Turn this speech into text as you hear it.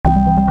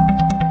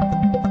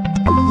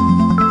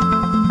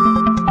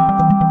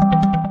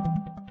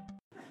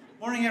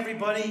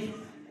everybody.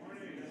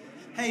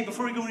 Hey,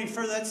 before we go any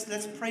further,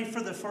 let's pray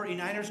for the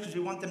 49ers because we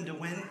want them to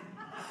win.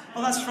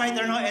 Oh, that's right,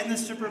 they're not in the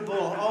Super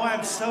Bowl. Oh,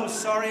 I'm so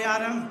sorry,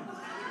 Adam.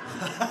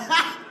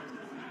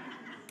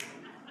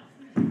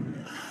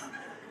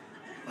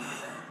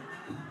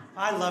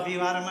 I love you,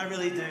 Adam. I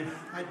really do.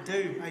 I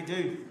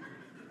do.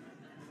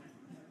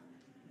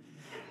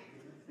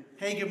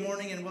 Hey, good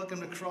morning and welcome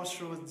to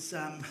Crossroads.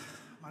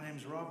 My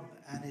name's Rob,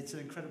 and it's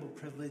an incredible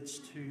privilege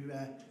to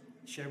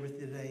share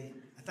with you today.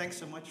 Thanks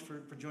so much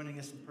for joining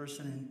us in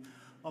person, and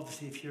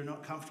obviously if you're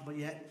not comfortable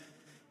yet,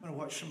 I'm going to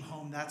watch from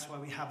home. That's why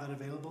we have that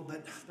available.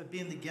 But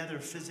being together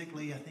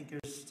physically, I think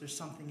there's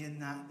something in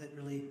that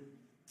really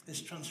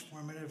is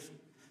transformative.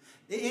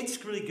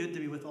 It's really good to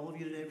be with all of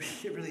you today.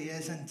 It really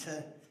is, and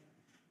to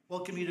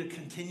welcome you to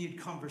continued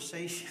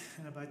conversation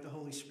about the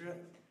Holy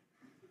Spirit.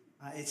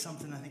 It's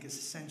something I think is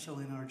essential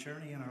in our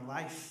journey, in our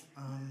life.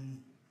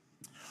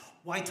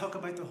 Why talk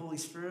about the Holy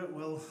Spirit?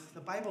 Well, the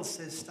Bible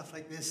says stuff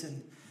like this,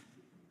 and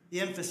the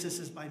emphasis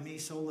is by me,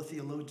 so all the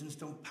theologians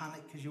don't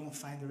panic because you won't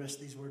find the rest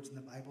of these words in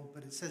the Bible.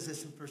 But it says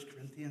this in 1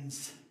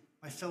 Corinthians,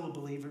 my fellow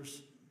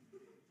believers.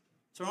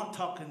 So we're not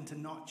talking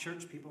to not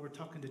church people, we're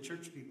talking to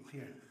church people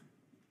here.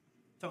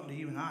 Talking to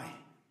you and I.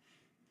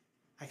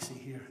 Actually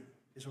here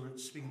is where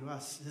it's speaking to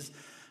us. It says,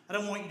 I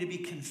don't want you to be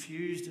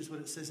confused, is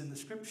what it says in the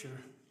scripture,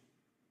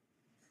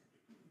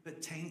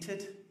 but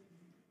tainted,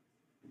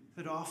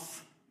 put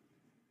off,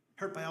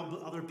 hurt by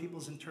other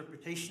people's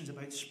interpretations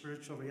about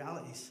spiritual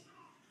realities.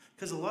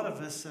 Because a lot of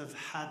us have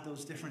had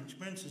those different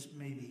experiences,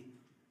 maybe.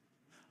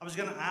 I was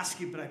going to ask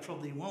you, but I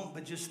probably won't,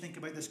 but just think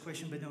about this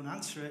question, but don't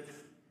answer it.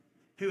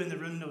 Who in the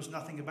room knows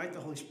nothing about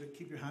the Holy Spirit?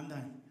 Keep your hand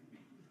down.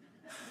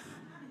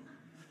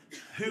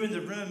 Who in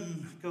the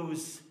room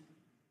goes,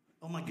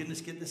 oh my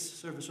goodness, get this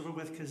service over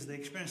with, because the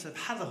experience I've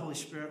had of the Holy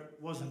Spirit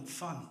wasn't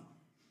fun?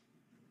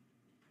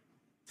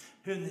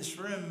 Who in this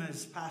room,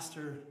 as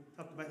Pastor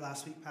talked about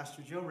last week,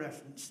 Pastor Joe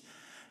referenced,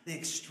 the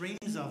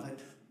extremes of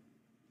it,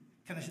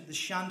 kind of the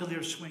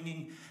chandelier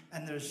swinging,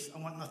 and I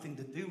want nothing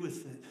to do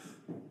with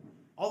it.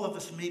 All of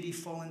us maybe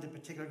fall into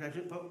particular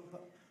categories,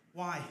 but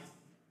why?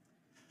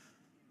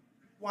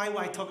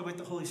 Why talk about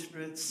the Holy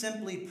Spirit?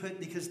 Simply put,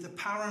 because the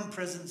power and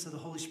presence of the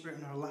Holy Spirit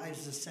in our lives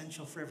is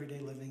essential for everyday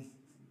living.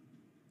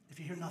 If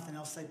you hear nothing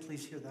else,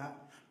 please hear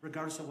that,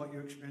 regardless of what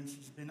your experience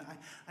has been.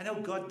 I know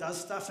God does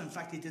stuff. In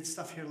fact, he did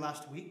stuff here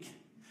last week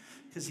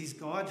because he's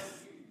God.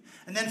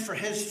 And then for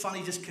his fun,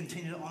 he just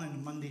continued on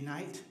in Monday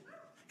night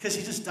because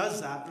he just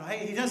does that, right?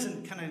 He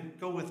doesn't kind of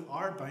go with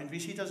our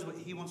boundaries. He does what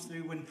he wants to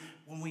do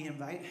when we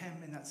invite him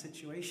in that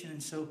situation.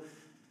 And so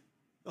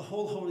the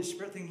whole Holy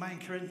Spirit thing, my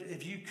encouragement,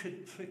 if you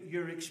could put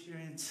your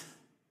experience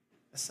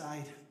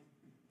aside.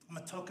 I'm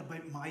going to talk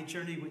about my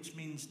journey, which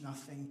means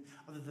nothing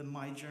other than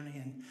my journey.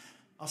 And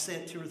I'll say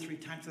it 2 or 3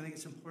 times. I think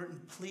it's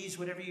important. Please,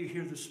 whatever you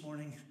hear this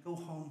morning, go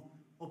home,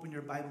 open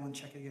your Bible, and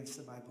check against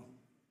the Bible.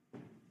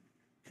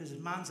 Because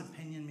man's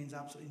opinion means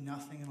absolutely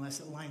nothing unless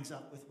it lines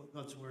up with what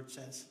God's word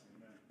says.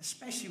 Amen.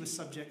 Especially with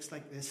subjects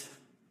like this.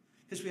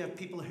 Because we have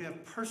people who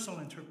have personal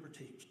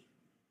interpretation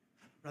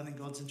rather than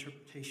God's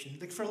interpretation.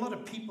 Like for a lot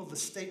of people, the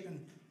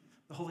statement,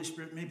 the Holy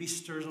Spirit, maybe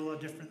stirs a lot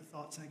of different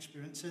thoughts and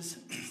experiences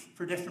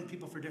for different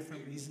people for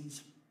different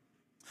reasons.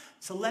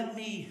 So let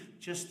me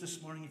just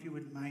this morning, if you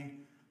wouldn't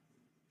mind,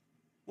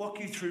 walk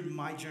you through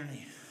my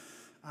journey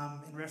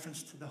in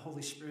reference to the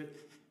Holy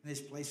Spirit and his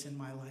place in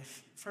my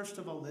life. First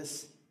of all,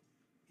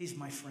 he's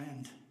my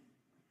friend,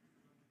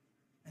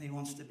 and he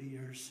wants to be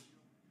yours,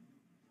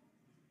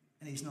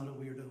 and he's not a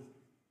weirdo.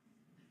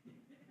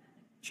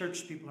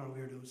 Church people are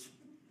weirdos.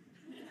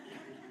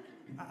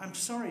 I'm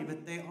sorry,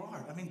 but they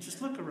are. I mean,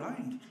 just look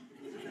around.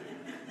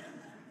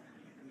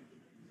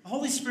 The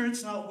Holy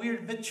Spirit's not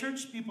weird, but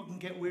church people can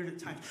get weird at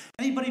times.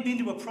 Anybody been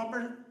to a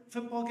proper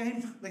football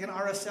game, like an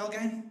RSL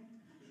game?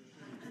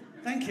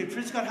 Thank you.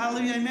 Praise God.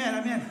 Hallelujah.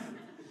 Amen.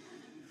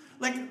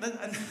 Like,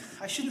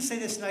 I shouldn't say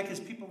this now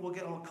because people will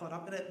get all caught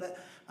up in it, but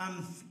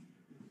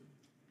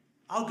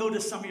I'll go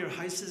to some of your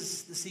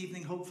houses this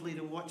evening, hopefully,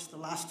 to watch the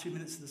last 2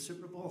 minutes of the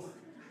Super Bowl.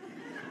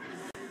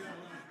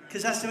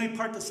 Because that's the only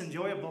part that's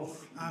enjoyable.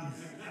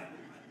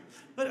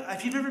 But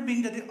if you've ever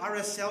been to the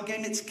RSL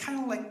game, it's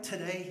kind of like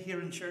today here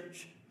in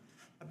church.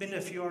 I've been to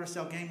a few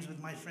RSL games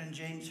with my friend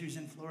James, who's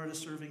in Florida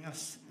serving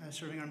us,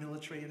 serving our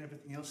military and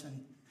everything else,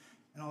 and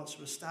all that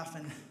sort of stuff.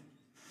 And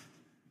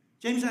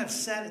James and I have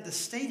sat at the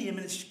stadium,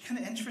 and it's kind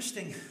of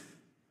interesting.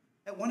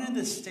 At one end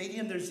of the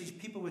stadium, there's these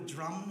people with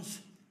drums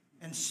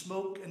and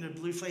smoke and their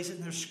blue faces,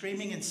 and they're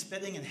screaming and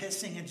spitting and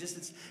hissing, and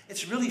just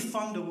it's really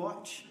fun to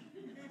watch,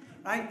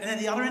 right? And at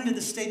the other end of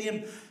the stadium,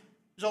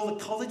 there's all the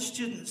college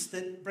students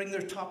that bring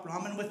their top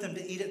ramen with them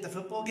to eat at the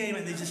football game,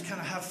 and they just kind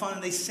of have fun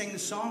and they sing the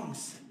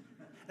songs.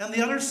 And on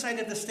the other side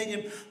of the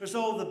stadium, there's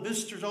all the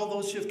boosters, all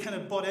those who have kind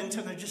of bought into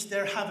it, and they're just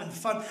there having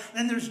fun. And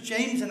then there's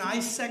James and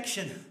I's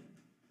section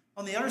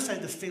on the other side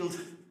of the field.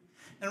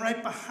 And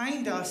right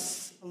behind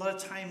us, a lot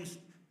of times,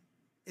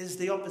 is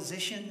the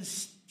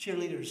opposition's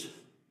cheerleaders.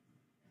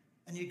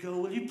 And you go,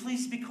 will you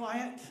please be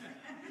quiet?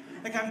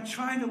 Like I'm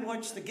trying to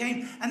watch the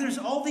game. And there's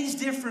all these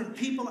different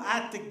people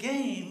at the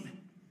game.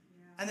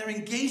 And they're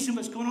engaged in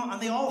what's going on.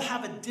 And they all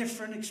have a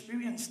different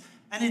experience.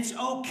 And it's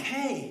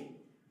okay.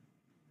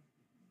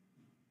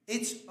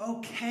 It's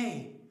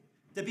okay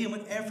to be in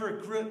whatever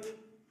group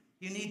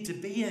you need to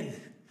be in.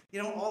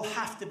 You don't all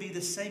have to be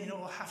the same. You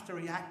don't all have to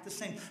react the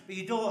same. But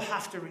you don't all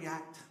have to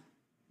react.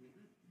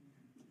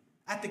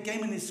 At the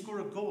game when they score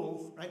a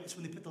goal, right? It's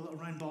when they put the little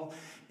round ball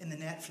in the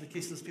net, for the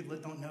case of those people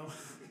that don't know.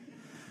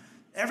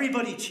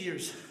 Everybody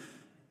cheers.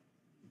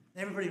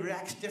 Everybody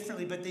reacts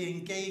differently, but they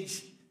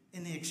engage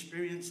in the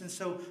experience. And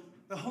so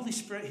the Holy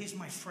Spirit, he's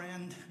my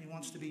friend. He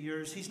wants to be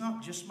yours. He's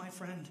not just my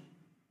friend.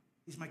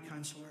 He's my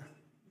counselor.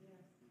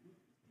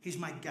 He's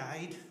my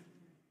guide.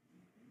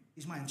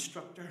 He's my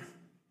instructor.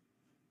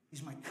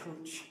 He's my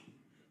coach.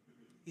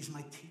 He's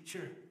my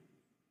teacher.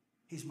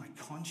 He's my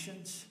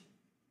conscience.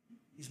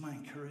 He's my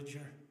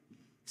encourager,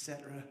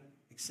 etc.,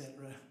 etc.,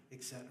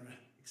 etc.,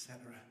 etc.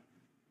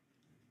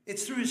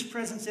 It's through his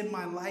presence in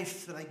my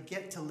life that I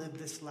get to live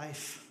this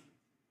life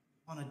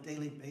on a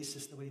daily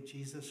basis the way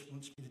Jesus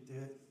wants me to do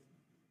it.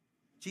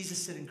 Jesus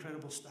said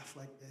incredible stuff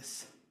like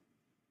this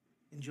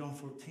in John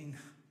 14.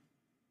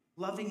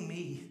 Loving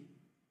me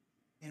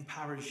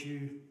empowers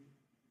you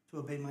to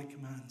obey my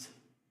commands.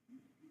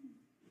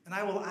 And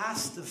I will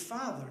ask the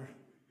Father,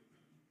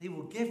 he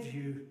will give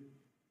you,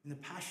 in the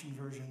Passion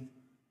Version,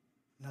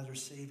 another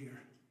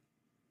Savior,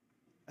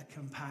 a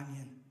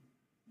companion,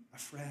 a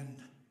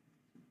friend,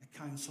 a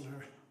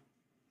counselor,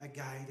 a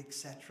guide,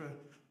 etc.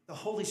 The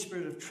Holy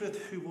Spirit of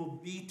truth who will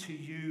be to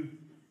you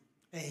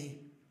a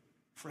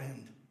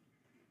friend.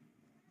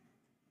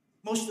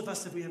 Most of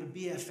us, if we have a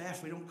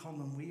BFF, we don't call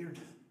them weird.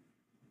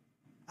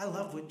 I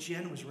love what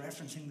Jen was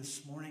referencing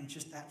this morning,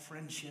 just that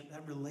friendship,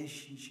 that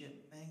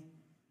relationship thing.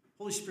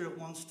 Holy Spirit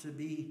wants to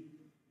be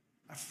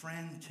a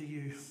friend to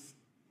you.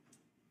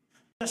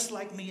 Just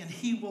like me, and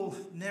he will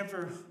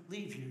never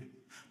leave you.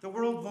 The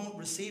world won't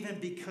receive him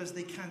because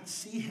they can't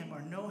see him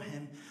or know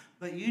him,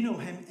 but you know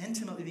him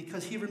intimately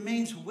because he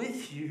remains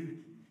with you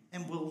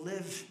and will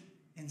live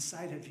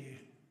inside of you.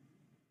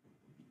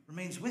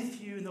 Remains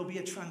with you, and there'll be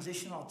a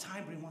transition all the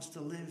time, but he wants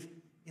to live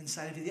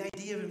inside of you. The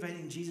idea of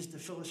inviting Jesus to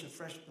fill us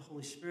afresh with the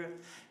Holy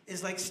Spirit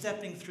is like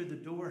stepping through the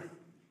door.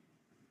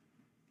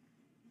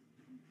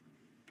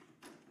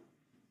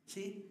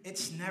 See,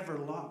 it's never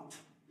locked.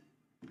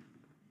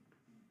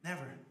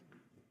 Never.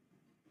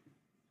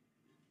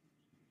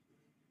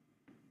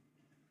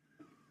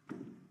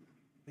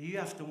 But you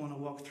have to want to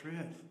walk through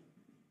it.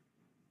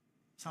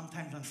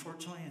 Sometimes,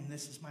 unfortunately, and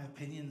this is my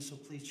opinion, so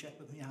please check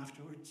with me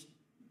afterwards,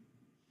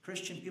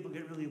 Christian people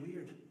get really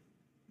weird.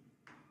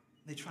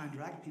 They try and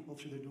drag people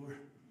through the door.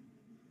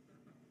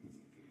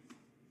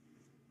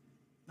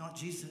 Not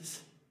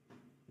Jesus.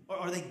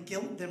 Or they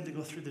guilt them to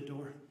go through the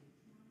door.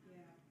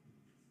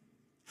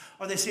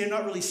 Or they say you're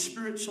not really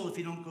spiritual if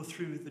you don't go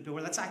through the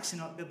door. That's actually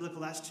not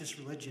biblical. That's just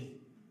religion.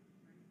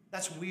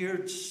 That's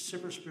weird,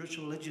 super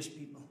spiritual, religious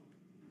people.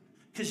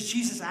 Because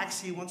Jesus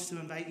actually wants to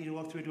invite you to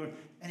walk through a door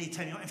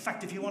anytime you want. In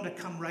fact, if you want to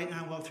come right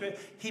now and walk through it,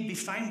 he'd be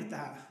fine with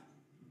that.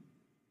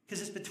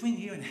 Because it's between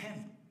you and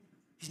him.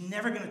 He's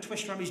never going to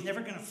twist your arm. He's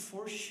never going to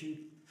force you.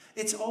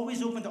 It's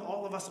always open to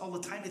all of us all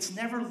the time. It's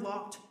never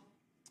locked.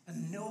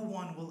 And no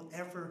one will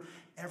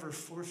ever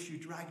force you,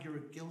 drag you, or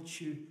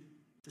guilt you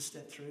to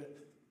step through it.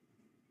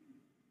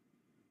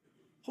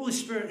 Holy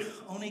Spirit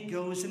only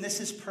goes, and this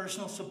is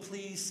personal, so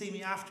please see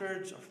me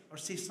afterwards, or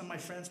see some of my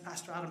friends,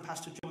 Pastor Adam,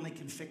 Pastor Joe, and they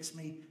can fix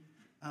me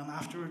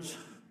afterwards.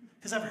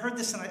 Because I've heard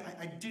this, and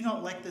I do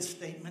not like this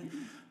statement.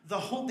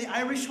 The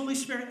Irish Holy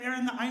Spirit,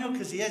 Aaron, I know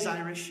because he is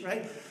Irish,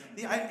 right?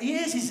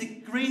 He's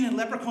green and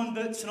leprechaun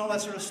boots and all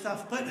that sort of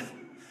stuff. But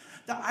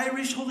the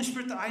Irish Holy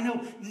Spirit that I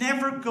know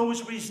never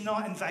goes where he's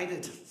not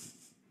invited.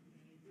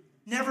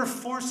 Never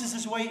forces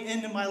his way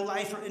into my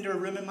life or into a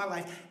room in my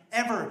life.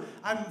 Ever.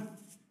 I'm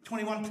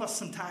 21 plus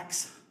some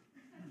tax.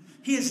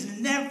 He has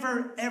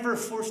never, ever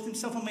forced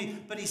himself on me,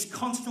 but he's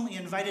constantly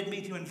invited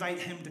me to invite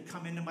him to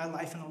come into my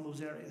life in all those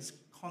areas.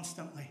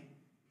 Constantly.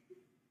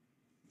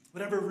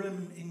 Whatever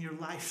room in your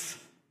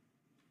life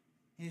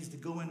he needs to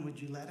go in, would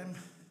you let him?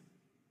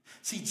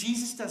 See,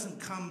 Jesus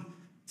doesn't come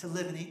to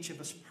live in each of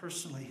us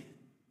personally,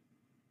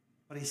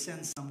 but he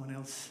sends someone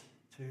else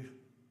too.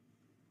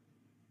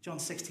 John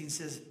 16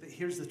 says, but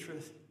here's the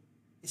truth.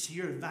 It's to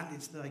your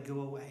advantage that I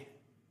go away.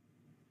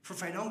 For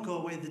if I don't go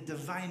away, the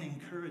divine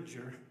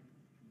encourager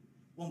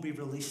won't be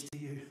released to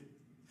you.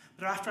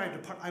 But after I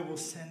depart, I will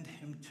send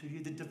him to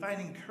you. The divine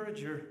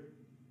encourager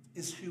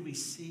is who we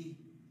see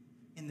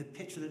in the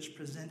picture that's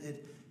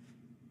presented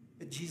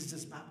at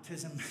Jesus'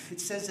 baptism.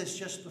 It says this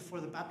just before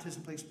the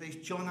baptism takes place.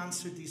 John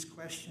answered these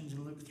questions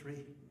in Luke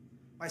 3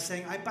 by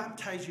saying, I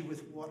baptize you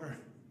with water,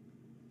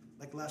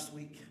 like last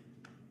week.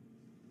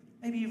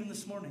 Maybe even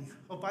this morning.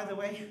 Oh, by the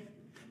way,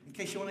 in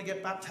case you want to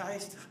get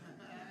baptized,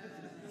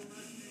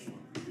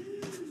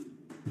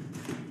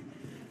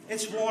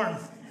 it's warm.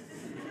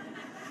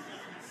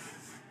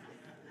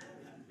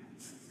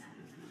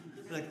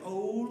 You're like,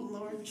 oh,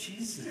 Lord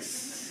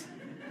Jesus.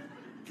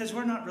 Because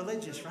we're not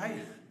religious, right?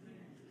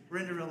 We're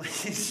in a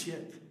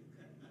relationship.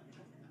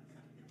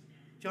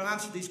 John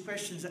answered these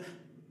questions.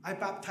 I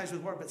baptize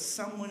with water, but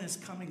someone is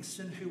coming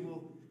soon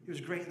who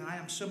is greater than I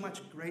am, so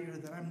much greater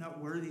that I'm not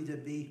worthy to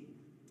be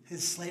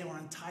his slave or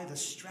untie the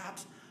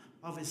straps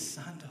of his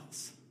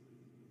sandals.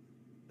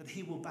 But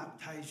he will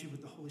baptize you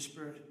with the Holy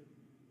Spirit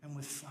and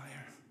with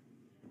fire.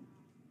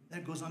 Then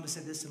it goes on to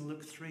say this in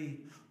Luke 3.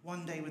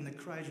 One day when the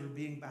crowds were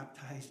being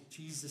baptized,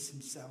 Jesus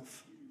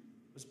himself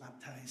was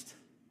baptized.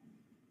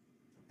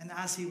 And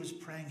as he was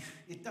praying,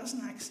 it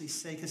doesn't actually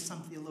say, because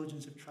some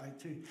theologians have tried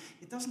to,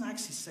 it doesn't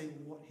actually say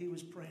what he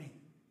was praying.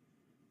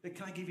 But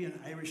can I give you an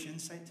Irish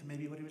insight to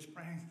maybe what he was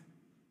praying?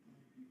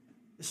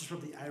 This is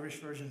from the Irish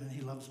version, and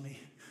he loves me.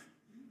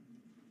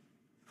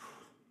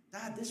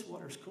 Dad, this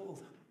water's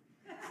cold.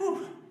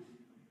 Whew.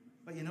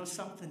 But you know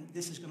something?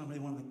 This is going to be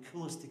one of the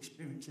coolest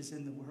experiences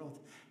in the world.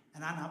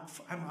 And I'm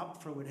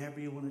up for whatever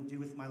you want to do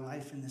with my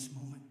life in this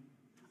moment.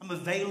 I'm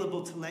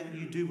available to let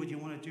you do what you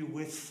want to do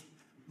with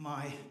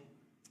my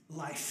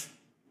life.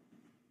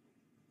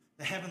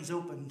 The heavens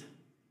opened,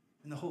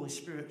 and the Holy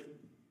Spirit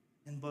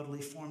in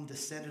bodily form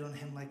descended on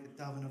him like a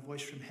dove, and a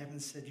voice from heaven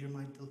said, "You're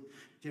my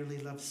dearly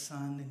loved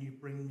son, and you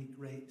bring me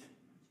great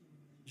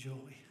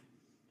joy."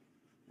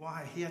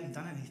 Why? He hadn't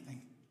done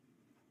anything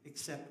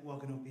except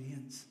walk in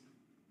obedience.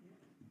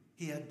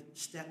 He had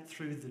stepped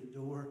through the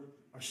door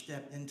or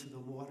stepped into the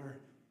water,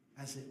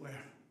 as it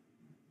were.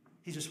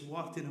 He just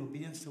walked in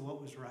obedience to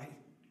what was right.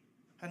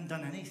 Hadn't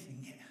done anything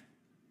yet.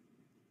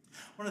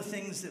 One of the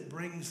things that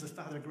brings the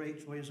Father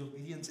great joy is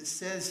obedience. It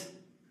says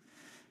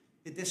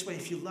it this way: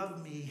 if you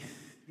love me,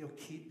 you'll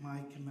keep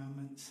my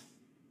commandments.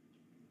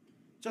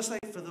 Just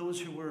like for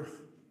those who were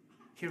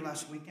here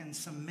last weekend,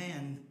 some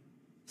men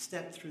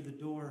stepped through the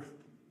door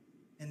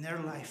in their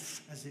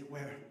life, as it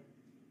were,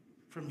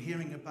 from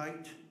hearing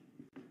about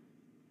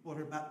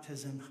water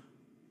baptism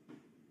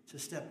to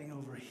stepping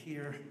over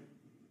here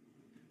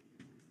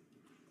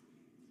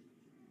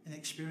and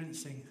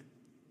experiencing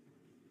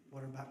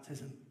water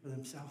baptism for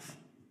themselves.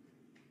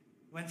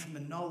 Went from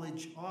the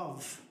knowledge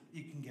of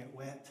you can get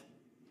wet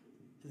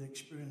to the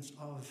experience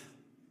of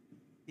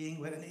being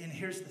wet. And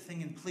here's the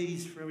thing, and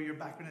please, wherever your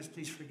background is,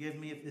 please forgive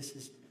me if this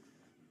is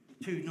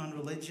too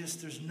non-religious.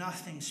 There's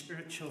nothing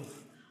spiritual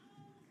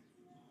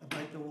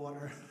about the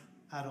water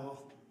at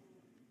all.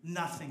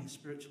 Nothing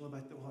spiritual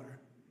about the water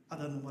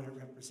other than what it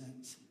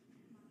represents.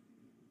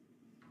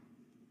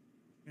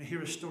 You're going to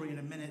hear a story in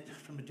a minute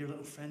from a dear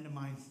little friend of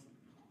mine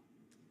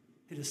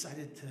who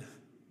decided to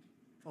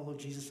follow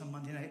Jesus on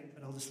Monday night,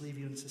 but I'll just leave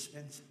you in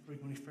suspense before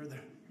we go any further.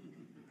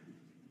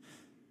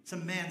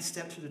 Some man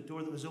stepped through the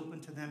door that was open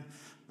to them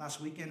last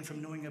weekend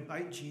from knowing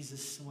about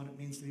Jesus and what it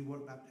means to be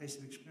water baptized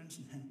and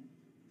experiencing him.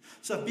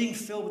 So if being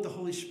filled with the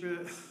Holy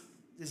Spirit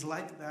is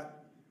like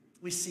that,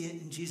 we see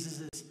it in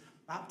Jesus'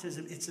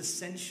 baptism. It's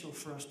essential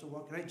for us to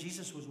walk it out.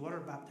 Jesus was water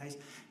baptized,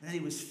 and then he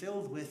was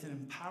filled with and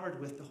empowered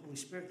with the Holy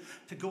Spirit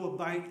to go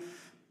about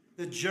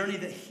the journey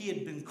that he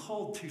had been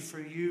called to for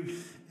you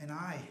and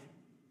I.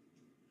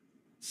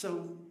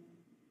 So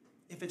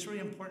if it's really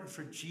important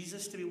for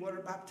Jesus to be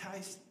water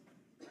baptized,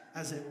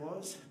 as it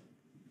was,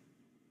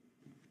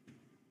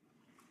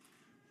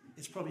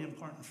 it's probably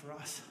important for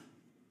us.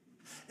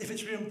 If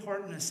it's really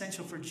important and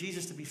essential for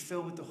Jesus to be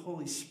filled with the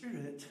Holy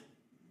Spirit,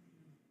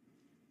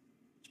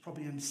 it's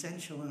probably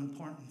essential and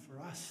important for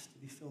us to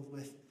be filled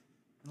with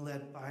and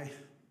led by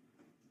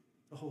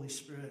the Holy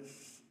Spirit.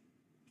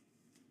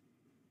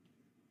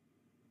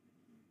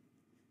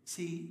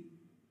 See,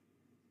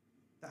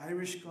 the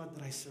Irish God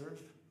that I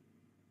serve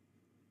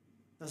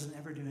doesn't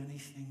ever do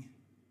anything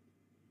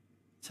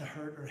to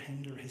hurt or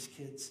hinder his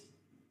kids.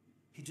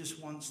 He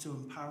just wants to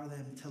empower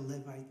them to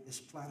live out this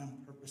plan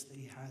and purpose that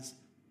he has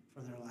for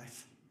their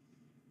life.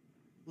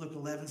 Luke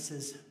 11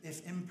 says,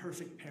 if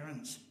imperfect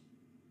parents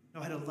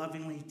know how to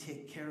lovingly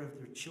take care of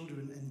their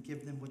children and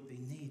give them what they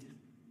need,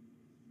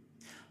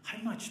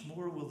 how much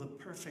more will the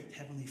perfect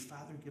Heavenly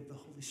Father give the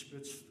Holy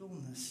Spirit's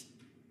fullness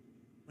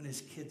when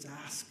his kids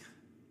ask,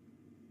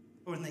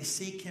 or when they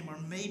seek him, or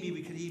maybe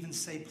we could even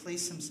say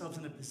place themselves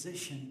in a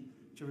position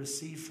to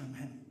receive from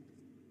him.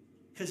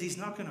 Because he's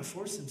not going to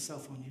force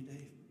himself on you,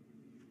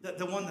 Dave.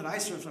 The one that I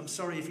serve, I'm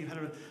sorry if you've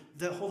had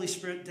the Holy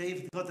Spirit,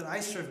 Dave, the God that I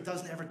serve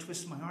doesn't ever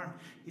twist my arm.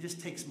 He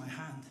just takes my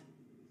hand.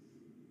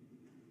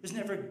 He doesn't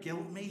ever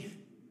guilt me.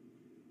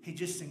 He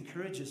just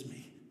encourages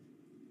me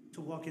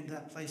to walk into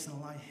that place and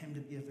allow him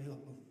to be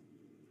available.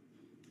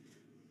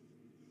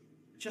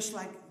 Just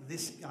like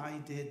this guy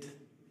did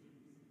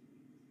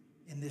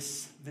in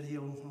this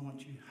video I want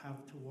you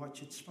to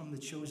watch. It's from The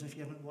Chosen. If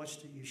you haven't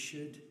watched it, you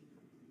should.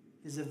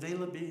 His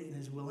availability and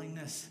his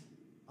willingness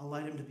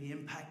allowed him to be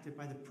impacted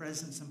by the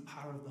presence and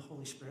power of the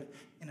Holy Spirit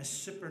in a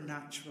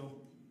supernatural,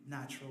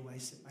 natural way.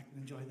 Sit back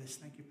and enjoy this.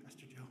 Thank you,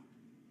 Pastor Joe.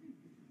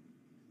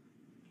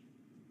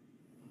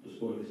 The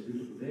spoil is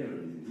beautiful there,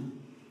 no?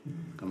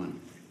 Come on.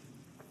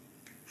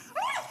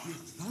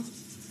 Huh?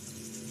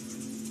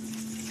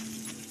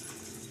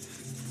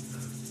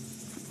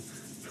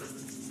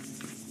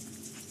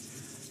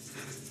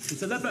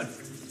 It's a leopard.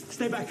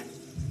 Stay back.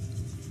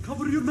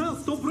 Cover your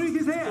mouth. Don't breathe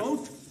his air.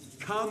 Don't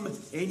come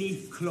any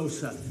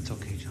closer. It's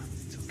okay, John.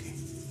 It's okay.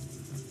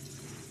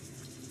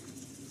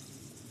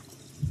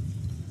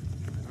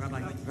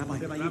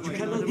 Rabbi, you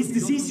cannot. It's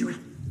disease.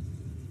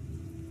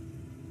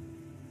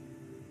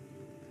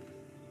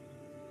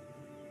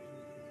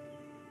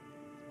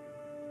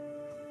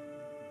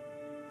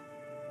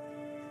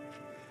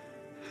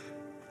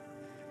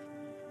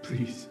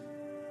 Please.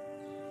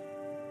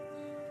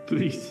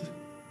 Please.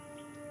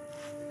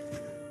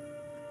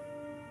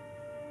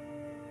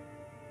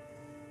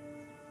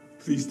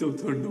 Please don't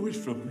turn away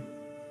from me.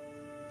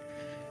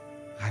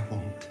 I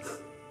won't.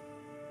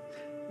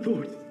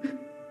 Lord,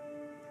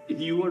 if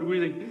you are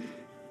willing,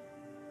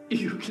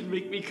 you can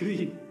make me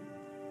clean.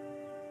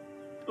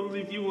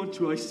 Only if you want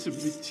to, I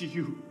submit to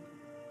you.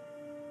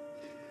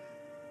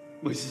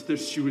 My sister,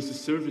 she was a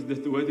servant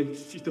at the wedding.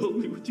 She told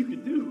me what you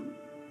can do.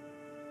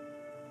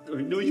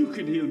 I know you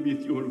can heal me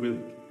if you are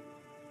willing.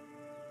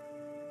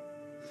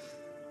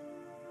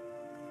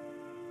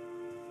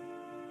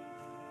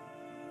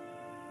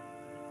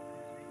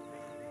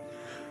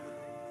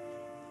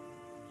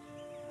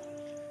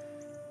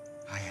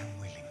 I am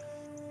willing.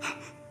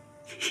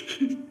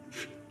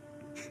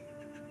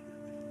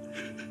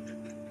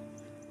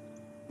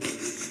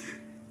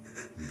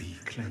 Be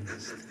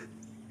cleansed.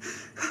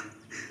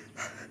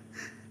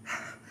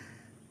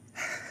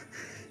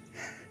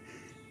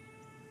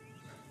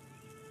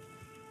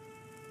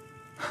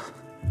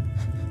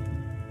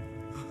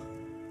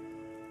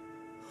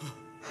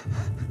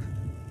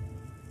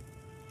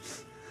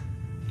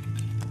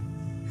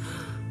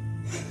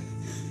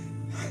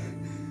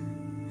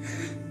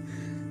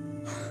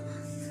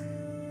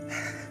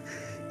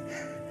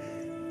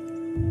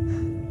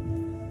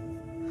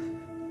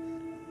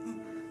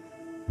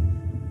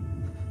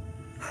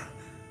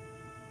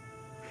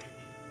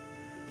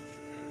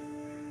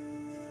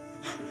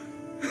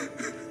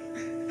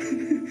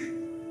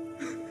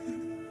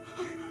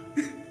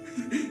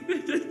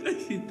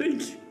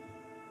 Thank you.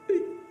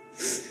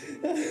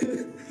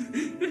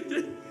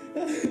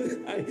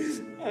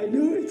 I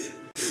knew it.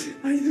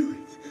 I knew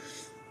it.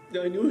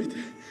 I knew it.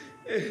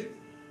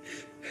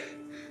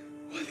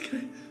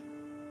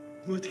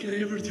 What can I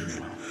ever do?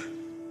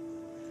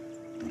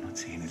 Do not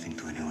say anything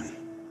to anyone.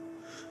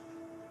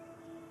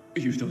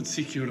 You don't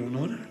seek your own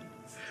honor?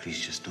 Please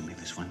just do me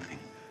this one thing.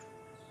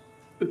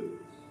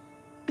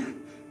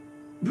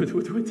 But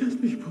what do I tell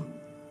people?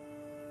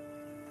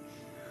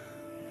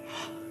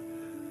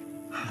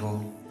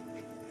 Go,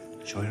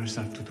 show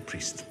yourself to the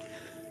priest.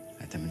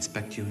 Let them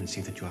inspect you and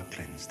see that you are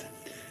cleansed.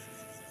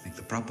 Make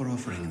the proper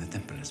offering in the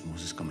temple as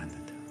Moses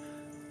commanded.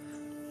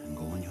 And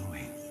go on your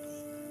way.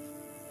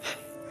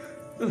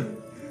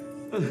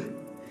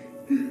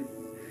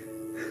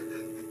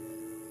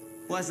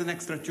 Who has an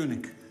extra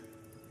tunic?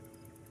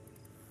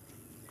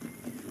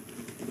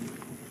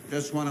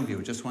 Just one of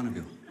you, just one of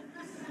you.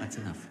 That's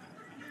enough.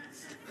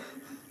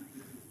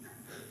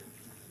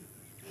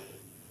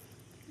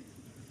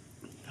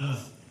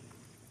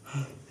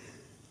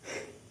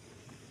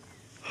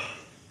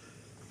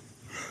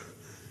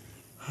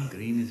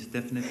 Green is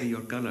definitely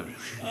your color.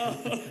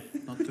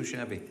 Not too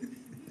shabby.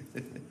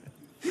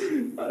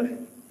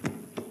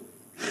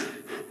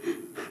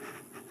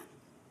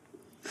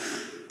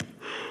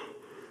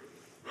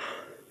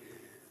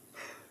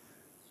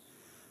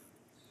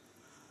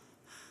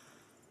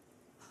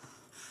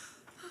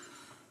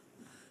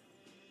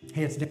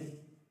 Hey, it's Dan.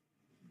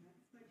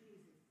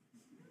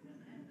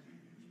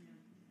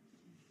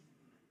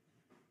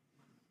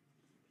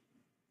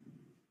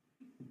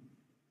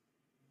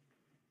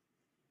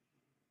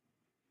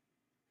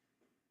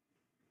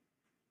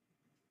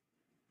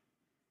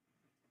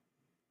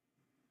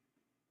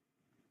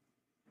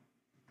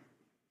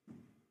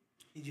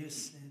 He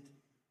just said,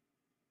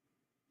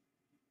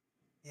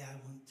 yeah, I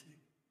want to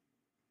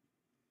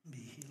be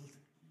healed.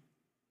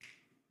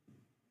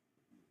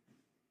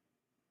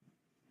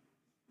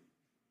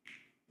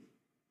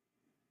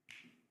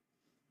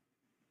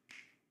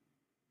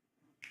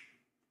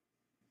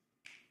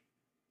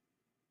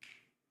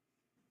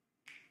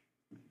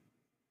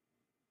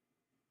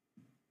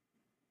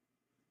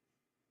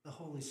 The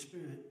Holy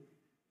Spirit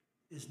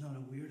is not a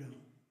weirdo.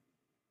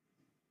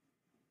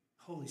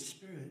 Holy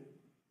Spirit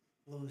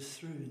flows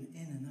through and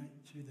in and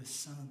out through the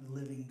Son of the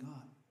living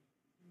God,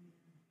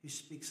 who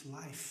speaks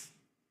life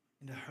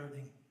into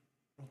hurting,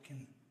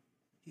 broken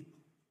people.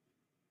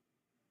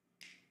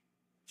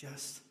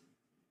 Just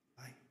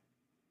like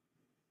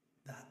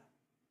that.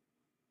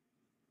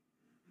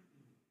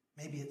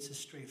 Maybe it's as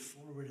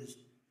straightforward as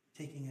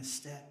taking a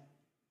step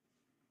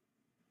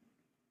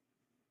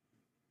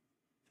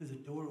through the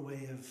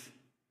doorway of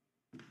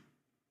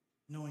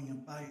knowing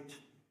about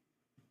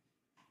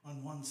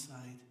on one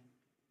side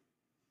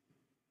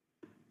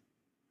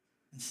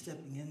and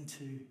stepping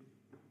into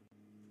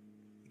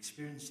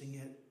experiencing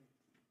it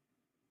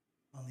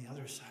on the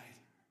other side.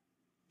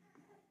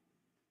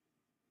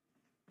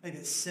 Maybe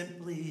it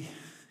simply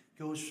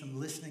goes from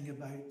listening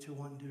about to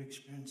wanting to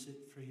experience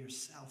it for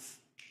yourself,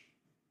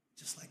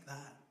 just like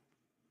that.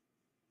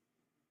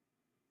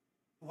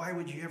 Why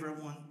would you ever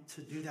want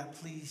to do that?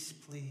 Please,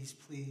 please,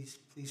 please,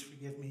 please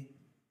forgive me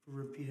for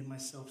repeating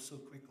myself so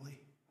quickly.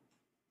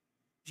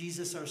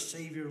 Jesus, our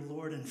Savior,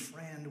 Lord, and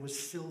friend, was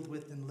filled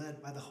with and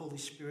led by the Holy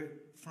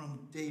Spirit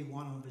from day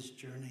one of his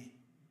journey.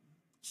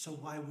 So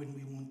why wouldn't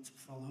we want to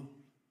follow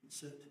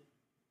suit?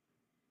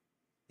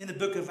 In the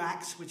book of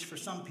Acts, which for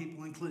some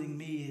people, including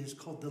me, is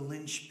called the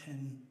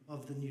linchpin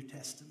of the New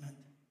Testament.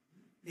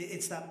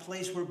 It's that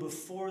place where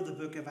before the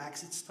book of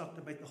Acts, it's talked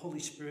about the Holy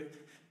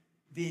Spirit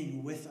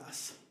being with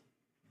us.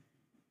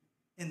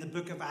 In the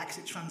book of Acts,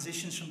 it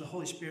transitions from the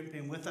Holy Spirit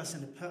being with us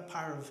in a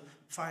power of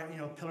fire,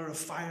 pillar of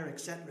fire,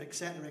 etc.,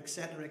 etc.,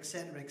 etc.,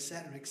 etc.,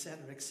 etc., etc.,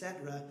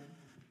 etc.,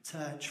 to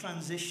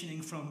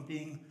transitioning from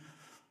being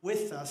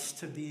with us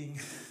to being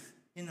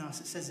in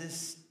us. It says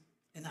this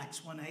in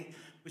Acts 1:8,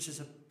 which is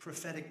a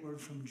prophetic word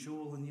from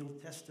Joel in the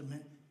Old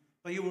Testament.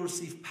 But you will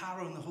receive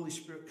power when the Holy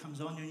Spirit comes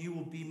on you, and you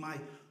will be my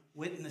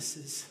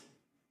witnesses.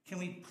 Can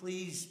we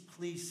please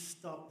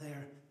stop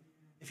there?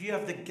 If you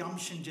have the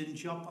gumption to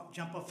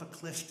jump off a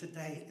cliff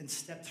today and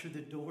step through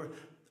the door,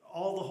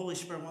 all the Holy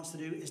Spirit wants to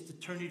do is to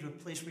turn you to a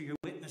place where your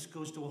witness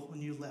goes to a whole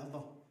new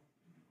level.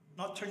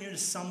 Not turn you to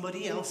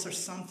somebody else or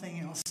something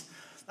else.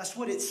 That's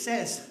what it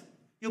says.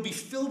 You'll be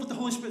filled with the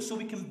Holy Spirit so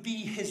we can be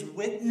his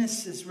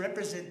witnesses,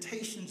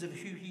 representations of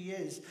who he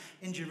is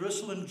in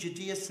Jerusalem,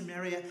 Judea,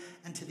 Samaria,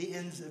 and to the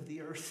ends of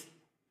the earth.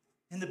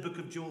 In the book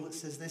of Joel, it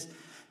says this.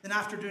 Then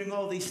after doing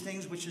all these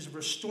things, which is a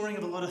restoring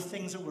of a lot of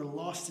things that were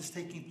lost, is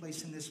taking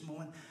place in this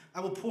moment, I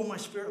will pour my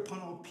spirit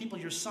upon all people.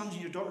 Your sons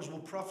and your daughters will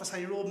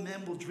prophesy. Your old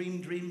men will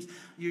dream dreams.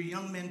 Your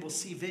young men will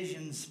see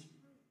visions.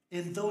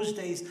 In those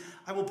days,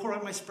 I will pour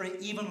out my spirit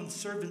even on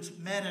servants,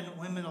 men and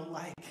women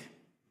alike.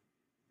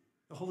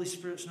 The Holy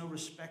Spirit's no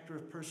respecter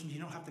of persons. You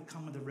don't have to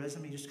come with a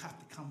resume. You just have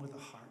to come with a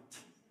heart.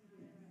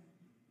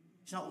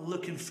 He's not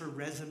looking for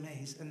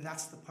resumes. And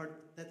that's the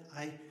part that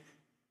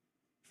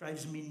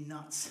drives me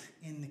nuts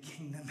in the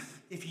kingdom.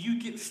 If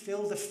you get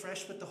filled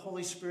afresh with the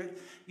Holy Spirit,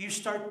 you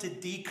start to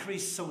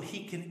decrease so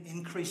he can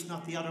increase,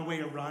 not the other way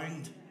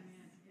around.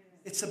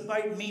 It's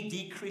about me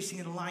decreasing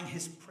and allowing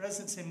his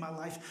presence in my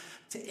life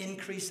to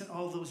increase in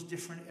all those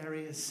different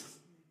areas.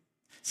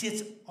 See,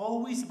 it's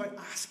always about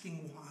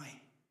asking why.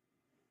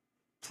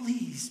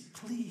 Please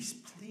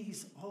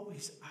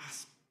always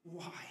ask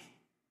why.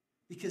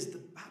 Because the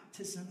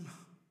baptism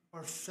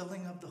or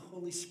filling of the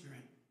Holy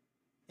Spirit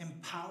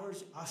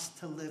empowers us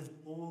to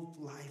live bold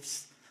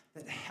lives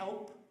that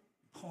help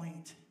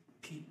point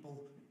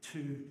people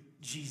to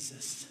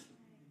Jesus.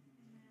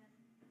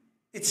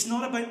 It's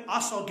not about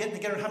us all getting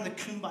together and having a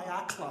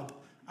kumbaya club.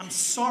 I'm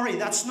sorry,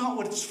 that's not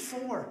what it's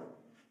for.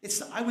 It's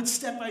that I would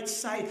step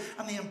outside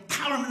and the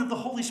empowerment of the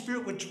Holy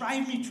Spirit would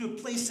drive me to a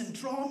place and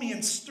draw me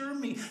and stir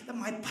me, that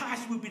my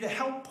passion would be to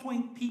help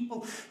point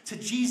people to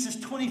Jesus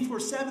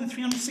 24/7,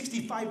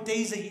 365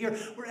 days a year,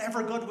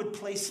 wherever God would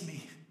place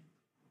me.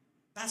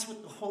 That's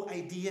what the whole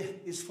idea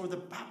is for. The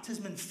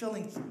baptism and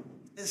filling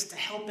is to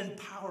help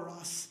empower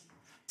us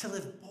to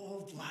live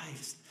bold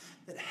lives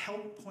that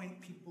help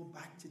point people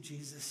back to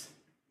Jesus.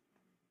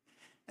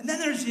 And then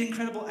there's the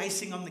incredible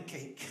icing on the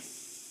cake,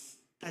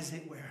 as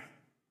it were.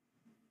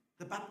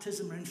 The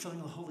baptism and infilling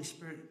of the Holy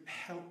Spirit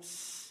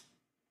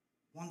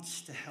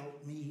wants to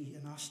help me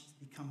and us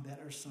to become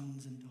better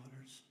sons and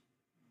daughters.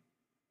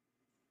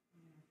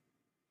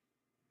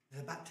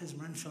 The baptism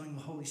and infilling of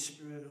the Holy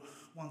Spirit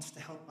wants to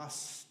help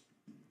us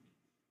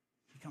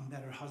become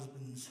better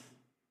husbands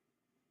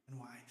and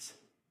wives.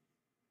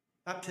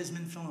 Baptism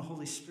and infilling of the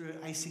Holy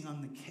Spirit, icing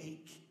on the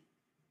cake,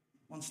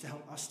 wants to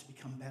help us to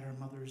become better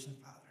mothers and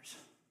fathers.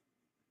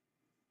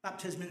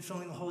 Baptism and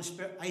filling the Holy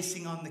Spirit,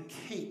 icing on the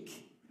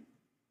cake,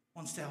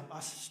 wants to help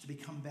us to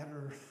become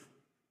better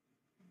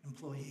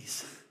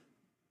employees.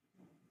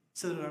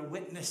 So that our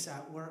witness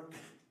at work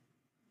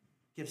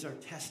gives our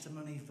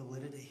testimony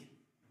validity.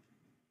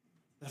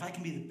 That if I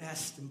can be the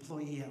best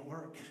employee at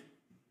work,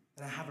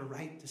 that I have a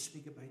right to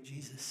speak about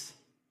Jesus.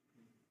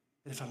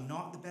 That if I'm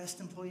not the best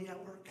employee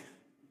at work,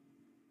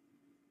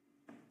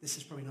 this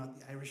is probably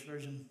not the Irish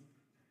version,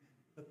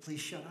 but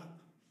please shut up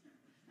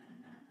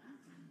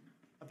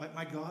about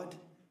my God,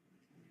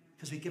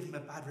 because we give him a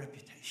bad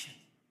reputation.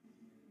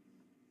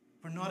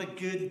 We're not a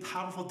good,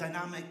 powerful,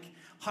 dynamic,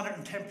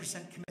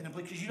 110% committed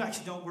employee, because you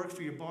actually don't work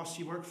for your boss,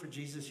 you work for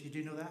Jesus. You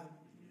do know that?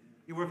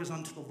 Your work is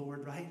unto the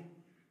Lord, right?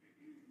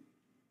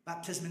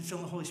 Baptism and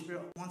filling the Holy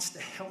Spirit wants to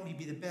help me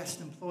be the best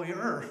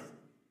employer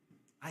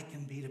I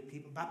can be to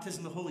people.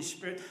 Baptism of the Holy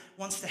Spirit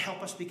wants to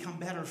help us become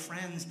better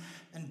friends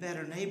and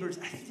better neighbors.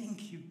 I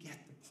think you get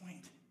the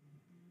point.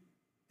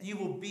 And you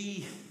will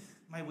be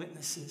my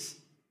witnesses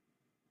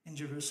in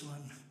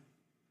Jerusalem.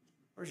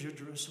 Where's your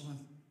Jerusalem?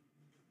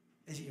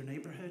 Is it your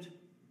neighborhood?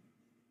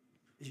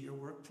 Is it your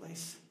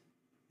workplace?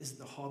 Is it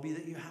the hobby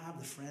that you have,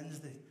 the friends,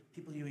 the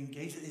people you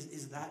engage with?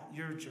 Is that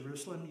your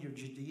Jerusalem, your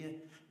Judea,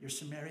 your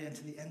Samaria, and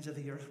to the ends of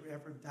the earth,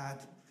 wherever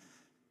Dad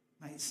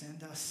might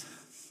send us?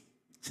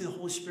 See, the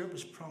Holy Spirit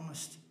was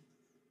promised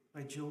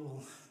by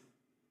Joel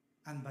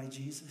and by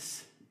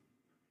Jesus.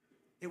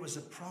 It was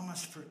a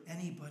promise for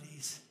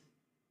anybody's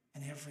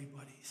and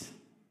everybody's.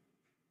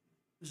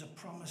 It was a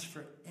promise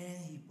for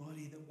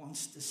anybody that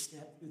wants to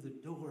step through the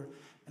door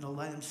and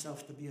allow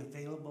themselves to be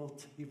available,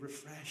 to be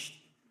refreshed,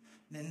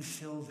 and then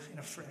filled in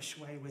a fresh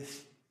way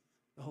with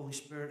the Holy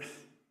Spirit.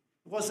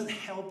 It wasn't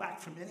held back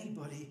from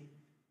anybody,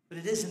 but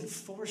it isn't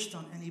forced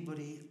on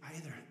anybody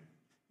either.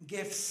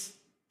 Gifts,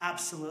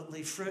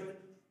 absolutely. Fruit,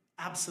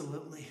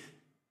 absolutely.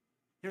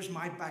 Here's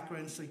my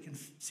background so you can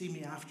see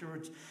me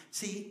afterwards.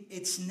 See,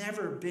 it's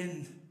never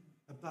been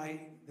about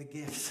the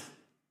gift.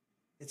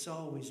 It's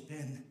always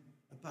been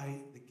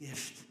about the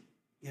gift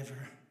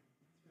giver.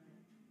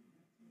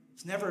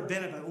 It's never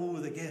been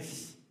about, the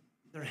gifts.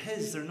 They're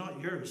his, they're not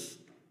yours.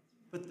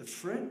 But the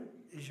fruit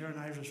is your and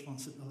I's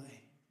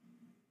responsibility.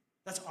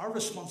 That's our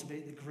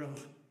responsibility to grow.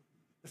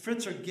 The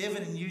fruits are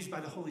given and used by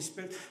the Holy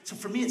Spirit. So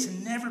for me, it's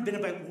never been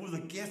about, the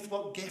gift,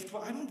 what gift,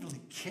 I don't really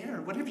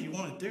care. Whatever you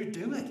want to do,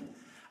 do it.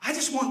 I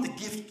just want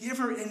the gift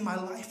giver in my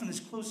life and as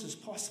close as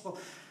possible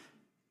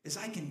as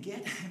I can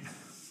get him.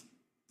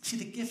 See,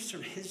 the gifts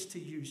are his to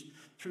use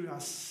through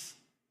us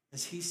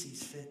as he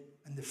sees fit.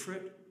 And the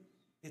fruit,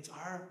 it's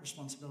our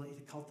responsibility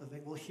to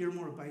cultivate. We'll hear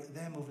more about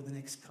them over the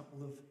next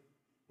couple of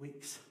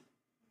weeks.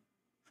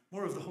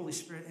 More of the Holy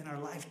Spirit in our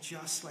life,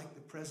 just like the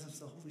presence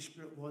of the Holy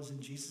Spirit was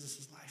in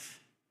Jesus' life.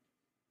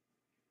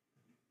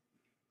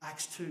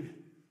 Acts 2.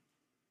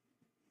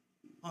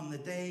 On the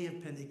day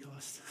of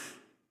Pentecost,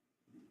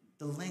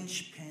 the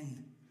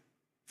linchpin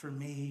for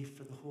me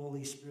for the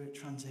Holy Spirit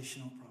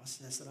transitional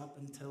process, that up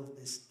until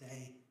this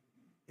day,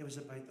 it was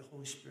about the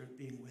Holy Spirit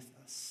being with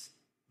us.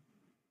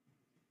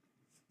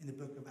 In the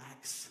book of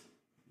Acts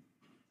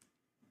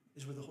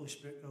is where the Holy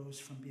Spirit goes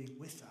from being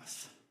with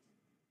us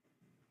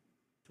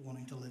to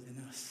wanting to live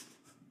in us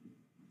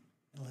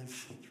and live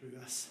through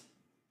us.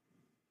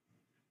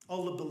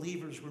 All the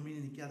believers were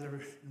meeting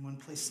together in one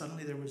place.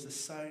 Suddenly there was a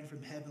sound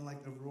from heaven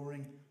like the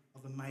roaring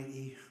of a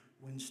mighty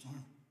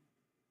windstorm.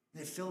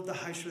 And it filled the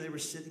house where they were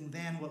sitting.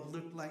 Then what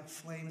looked like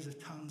flames of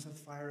tongues of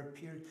fire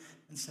appeared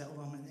and settled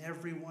on them. And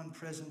everyone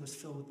present was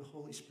filled with the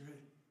Holy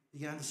Spirit.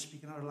 Began to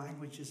speak in other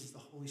languages as the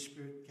Holy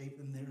Spirit gave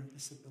them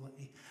this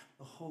ability.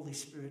 The Holy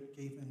Spirit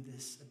gave them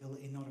this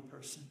ability, not a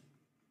person.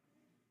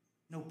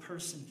 No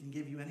person can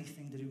give you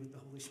anything to do with the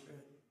Holy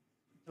Spirit.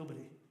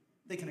 Nobody.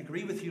 They can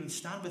agree with you and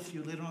stand with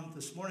you later on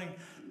this morning.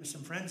 There's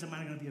some friends of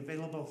mine are going to be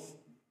available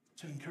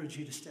to encourage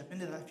you to step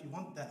into that if you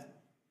want that.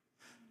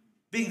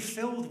 Being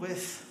filled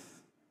with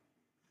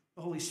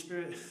the Holy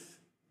Spirit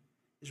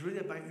is really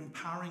about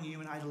empowering you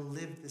and I to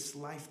live this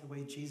life the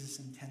way Jesus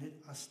intended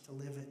us to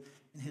live it,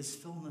 in his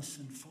fullness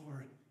and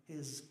for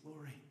his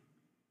glory.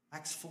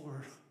 Acts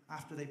 4,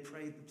 after they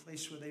prayed, the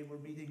place where they were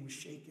meeting was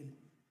shaken.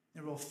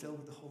 They were all filled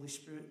with the Holy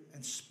Spirit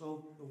and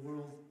spoke the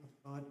word of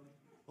God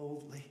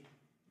boldly.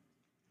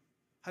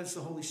 How does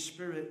the Holy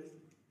Spirit,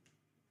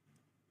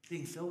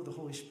 being filled with the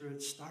Holy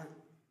Spirit, start?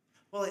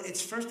 Well,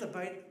 it's first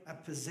about a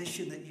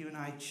position that you and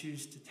I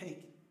choose to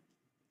take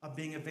of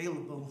being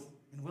available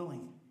and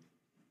willing.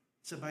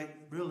 It's about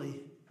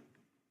really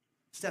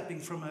stepping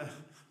from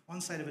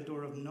one side of a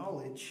door of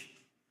knowledge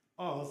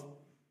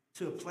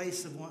to a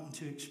place of wanting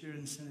to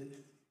experience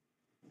it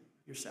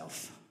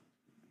yourself.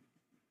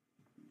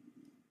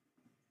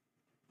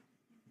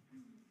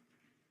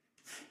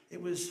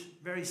 It was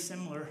very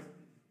similar.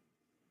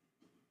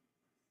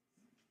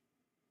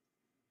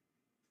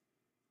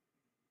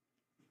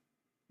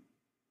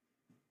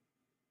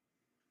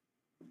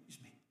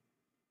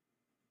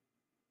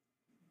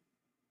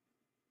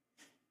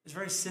 It's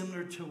very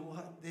similar to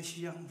what this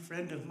young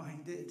friend of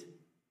mine did.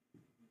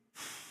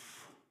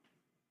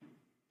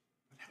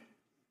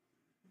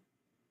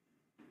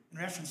 In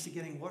reference to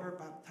getting water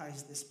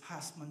baptized this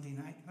past Monday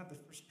night. Can I have the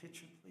first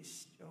picture,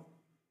 please, Joe?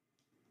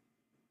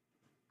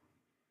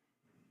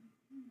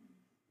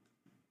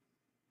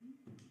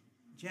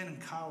 Jen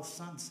and Kyle's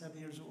son, 7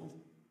 years old,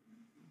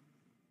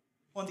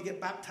 wanted to get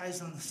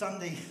baptized on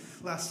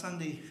last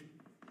Sunday,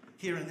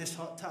 here in this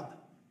hot tub.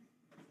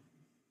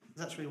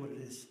 That's really what it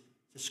is.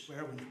 It's a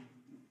square one.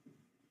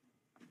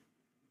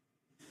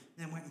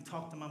 Then went and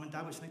talked to mom and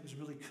dad, which I think was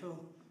really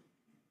cool.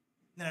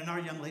 And then another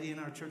young lady in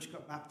our church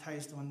got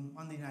baptized on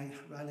Monday night,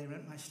 Riley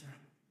Rentmeister,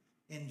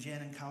 in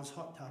Jen and Kyle's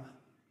hot tub.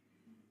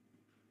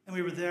 And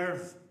we were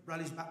there,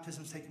 Riley's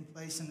baptism's taking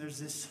place, and there's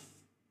this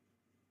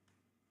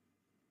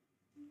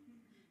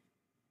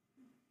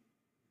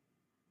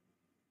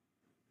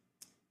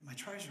my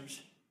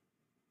trousers.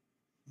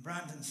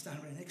 Brandon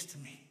standing right next to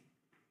me.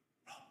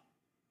 Rob.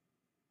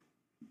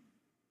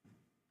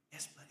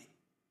 Yes, buddy.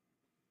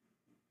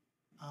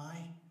 I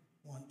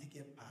want to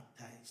get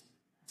baptized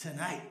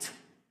tonight.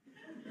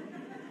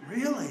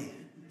 Really?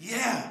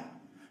 Yeah.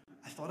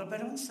 I thought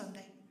about it on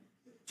Sunday.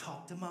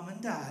 Talked to mom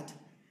and dad.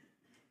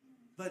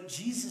 But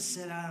Jesus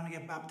said I'm going to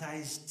get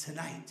baptized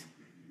tonight.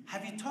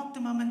 Have you talked to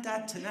mom and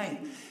dad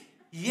tonight?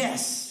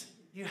 Yes,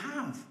 you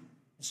have.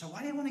 So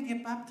why do you want to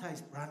get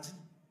baptized, Brandon?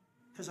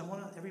 Because I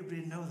want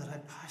everybody to know that I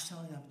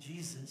passionately love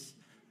Jesus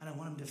and I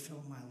want him to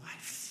fill my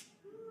life.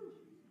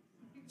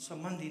 So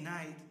Monday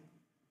night,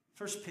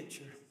 first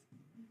picture,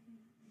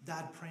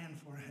 Dad praying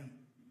for him.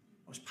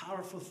 Most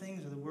powerful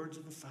things are the words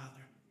of the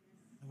Father,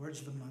 the words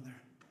of the Mother.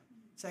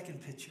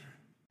 Second picture.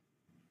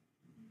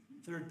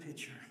 Third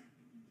picture.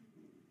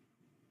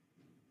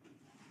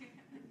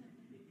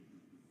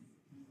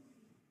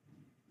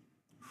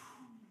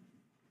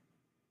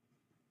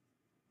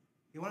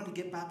 wanted to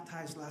get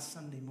baptized last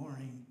Sunday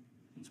morning,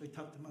 so he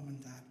talked to Mum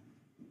and Dad.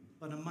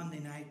 But on Monday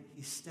night,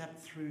 he stepped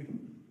through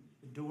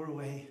the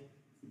doorway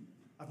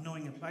of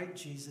knowing about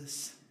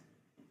Jesus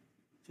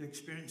to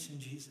experiencing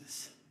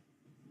Jesus.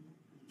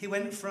 He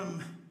went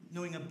from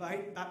knowing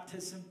about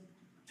baptism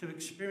to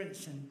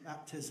experiencing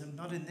baptism,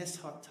 not in this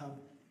hot tub,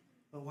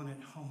 but one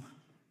at home.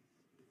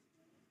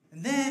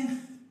 And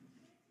then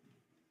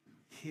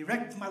he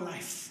wrecked my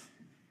life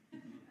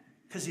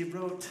because he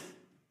wrote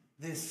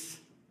this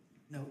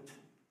note.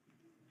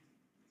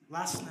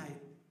 Last night,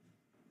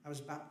 I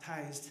was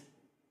baptized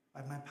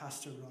by my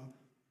pastor, Rob.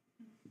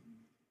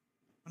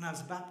 When I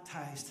was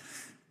baptized,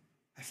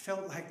 I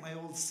felt like my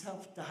old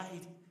self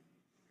died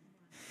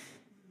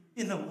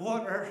in the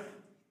water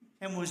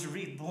and was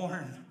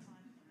reborn.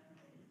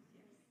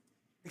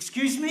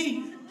 Excuse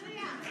me?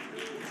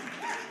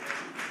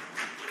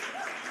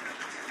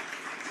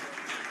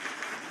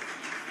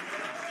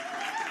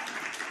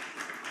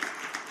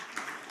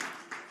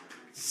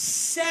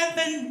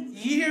 7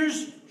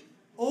 years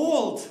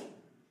old.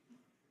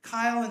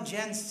 Kyle and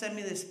Jen sent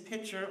me this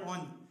picture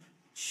on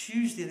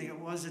Tuesday, I think it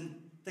was, and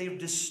they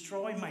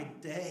destroy my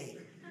day.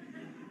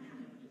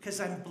 Because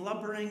I'm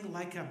blubbering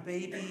like a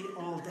baby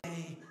all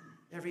day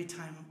every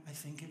time I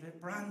think of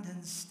it.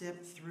 Brandon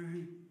stepped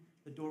through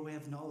the doorway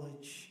of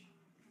knowledge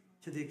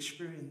to the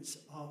experience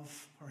of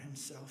for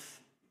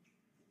himself.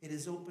 It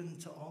is open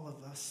to all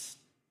of us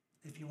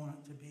if you want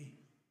it to be.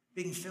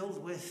 Being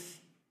filled with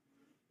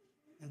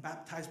and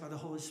baptized by the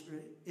Holy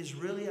Spirit is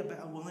really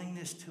about a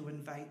willingness to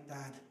invite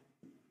Dad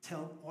to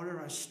order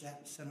our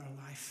steps in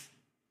our life.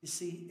 You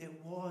see,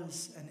 it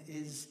was and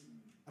is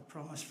a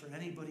promise for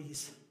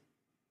anybody's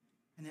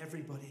and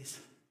everybody's.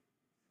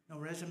 No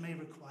resume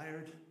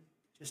required,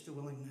 just a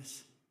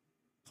willingness.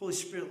 Holy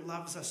Spirit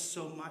loves us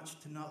so much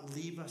to not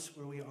leave us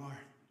where we are,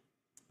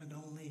 but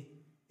only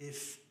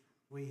if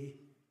we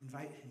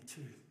invite him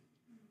to.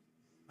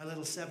 My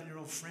little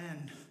 7-year-old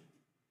friend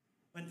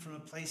went from a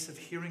place of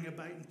hearing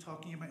about and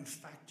talking about. In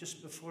fact,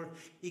 just before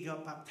he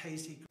got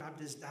baptized, he grabbed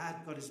his dad,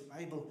 got his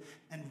Bible,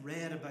 and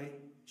read about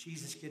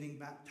Jesus getting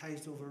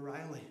baptized over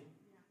Riley.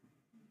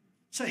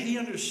 So he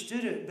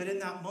understood it, but in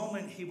that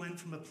moment, he went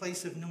from a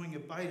place of knowing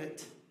about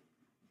it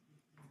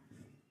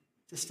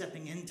to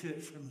stepping into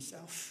it for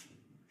himself.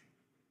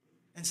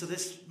 And so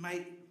this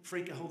might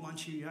freak a whole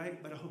bunch of you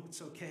out, but I hope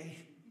it's okay.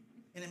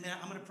 In a minute,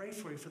 I'm going to pray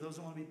for you, for those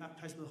who want to be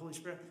baptized by the Holy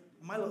Spirit.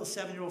 And my little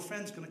 7-year-old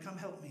friend's going to come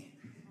help me.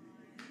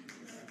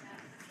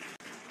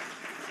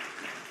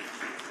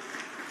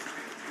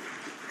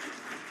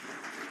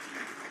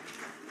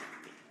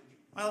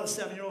 My little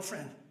 7-year-old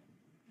friend,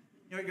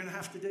 you know what you're going to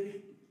have to do?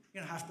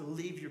 You're going to have to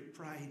leave your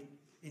pride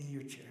in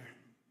your chair.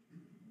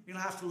 You're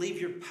going to have to leave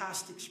your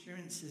past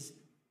experiences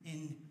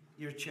in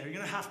your chair. You're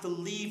going to have to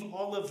leave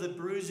all of the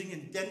bruising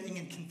and denting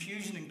and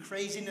confusion and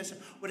craziness,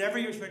 whatever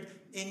you're experiencing,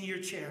 in your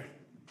chair.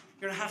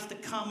 You're going to have to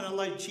come and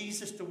allow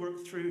Jesus to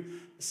work through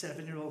a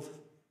 7-year-old.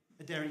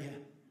 I dare you.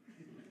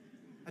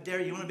 I dare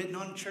you. You want to be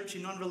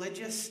non-churchy,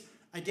 non-religious?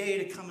 I dare you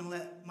to come and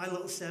let my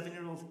little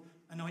 7-year-old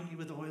anoint you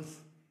with oil.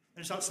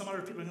 There's not some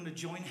other people who are going to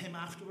join him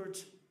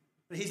afterwards.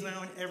 But he's going to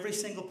anoint every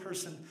single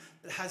person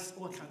that has,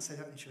 I can't say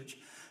that in church.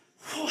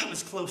 Oh, that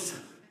was close.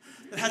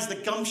 That has the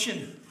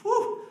gumption.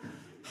 Whew.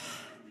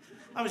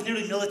 I was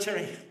nearly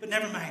military, but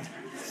never mind.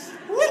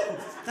 Woo.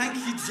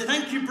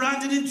 Thank you,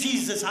 Brandon and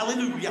Jesus.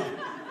 Hallelujah.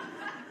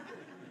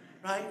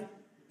 Right?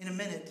 In a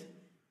minute,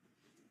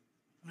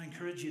 I'm going to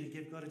encourage you to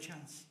give God a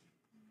chance.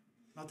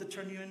 Not to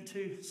turn you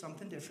into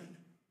something different,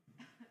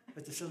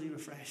 but to fill you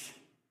afresh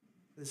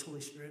with His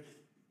Holy Spirit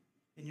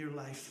in your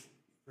life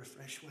for a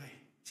fresh way.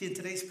 See, in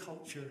today's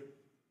culture,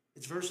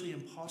 it's virtually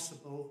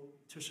impossible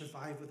to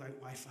survive without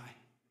Wi-Fi.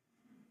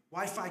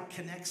 Wi-Fi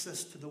connects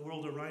us to the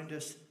world around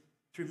us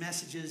through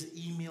messages,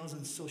 emails,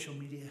 and social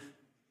media.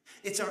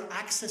 It's our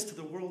access to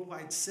the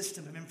worldwide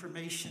system of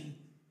information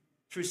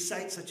through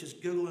sites such as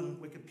Google and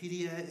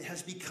Wikipedia. It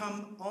has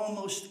become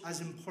almost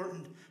as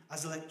important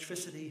as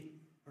electricity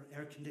or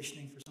air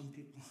conditioning for some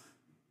people.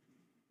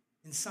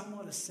 In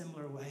somewhat a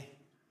similar way,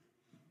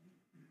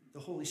 the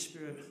Holy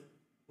Spirit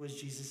was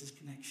Jesus'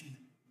 connection,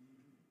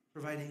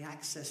 providing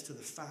access to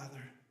the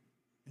Father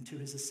and to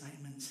his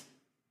assignments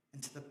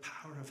and to the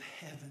power of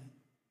heaven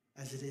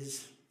as it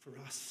is for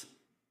us.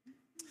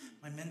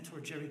 My mentor,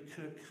 Jerry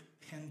Cook,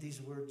 penned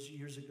these words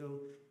years ago.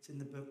 It's in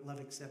the book, Love,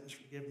 Acceptance,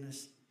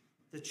 Forgiveness.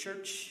 The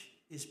church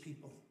is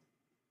people,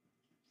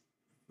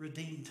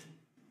 redeemed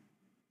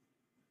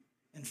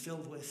and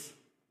filled with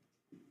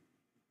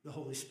the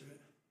Holy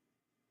Spirit,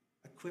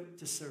 equipped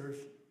to serve,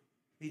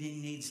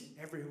 meeting needs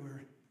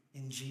everywhere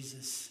in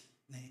Jesus'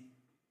 name.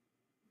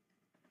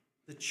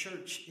 The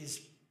church is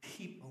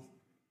people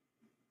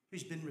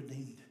who's been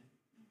redeemed.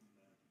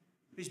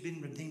 Who's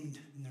been redeemed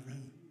in the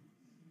room?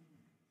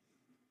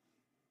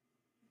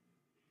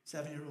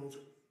 7-year-old.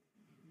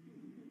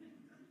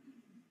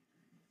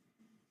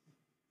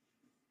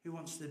 Who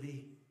wants to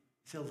be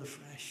filled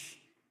afresh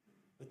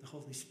with the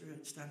Holy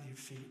Spirit? Stand to your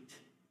feet.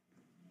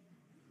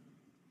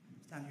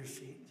 Stand to your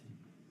feet.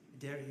 I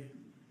dare you.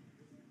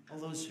 All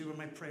those who are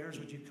my prayers,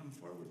 would you come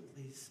forward,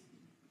 please?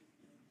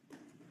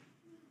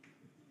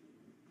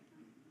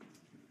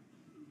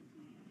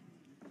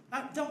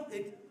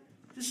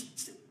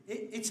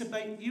 It's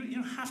about you. You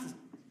don't have to.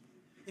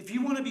 If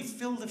you want to be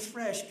filled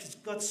afresh, because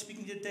God's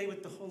speaking today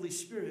with the Holy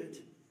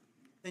Spirit,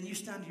 then you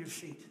stand to your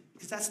feet.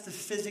 Because that's the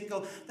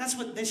physical. That's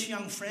what this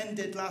young friend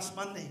did last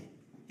Monday.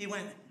 He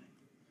went,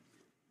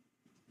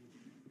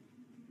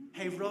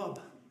 "Hey,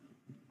 Rob,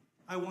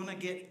 I want to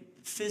get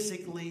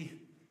physically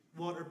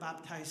water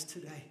baptized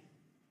today.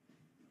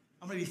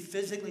 I'm going to be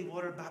physically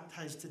water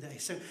baptized today."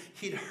 So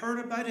he'd heard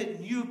about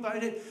it, knew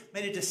about it,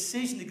 made a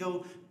decision to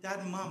go, "Dad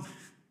and Mom,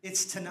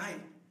 it's tonight.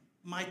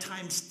 My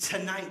time's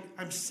tonight.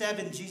 I'm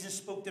 7. Jesus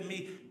spoke to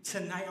me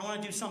tonight. I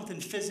want to do something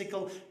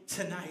physical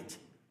tonight."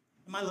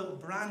 And my little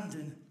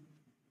Brandon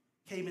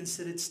came and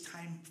said, "It's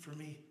time for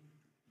me."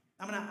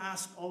 I'm going to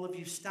ask all of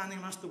you standing.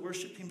 I'm going to ask the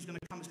worship team's going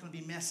to come. It's going to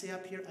be messy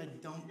up here. I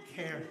don't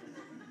care.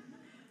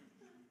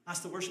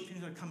 Ask the worship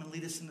team's going to come and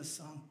lead us in the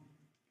song.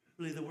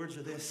 Really, the words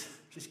are this: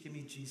 just give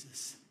me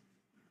Jesus.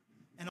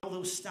 And all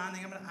those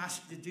standing, I'm going to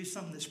ask you to do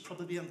something that's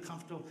probably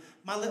uncomfortable.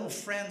 My little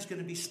friend's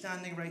going to be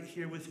standing right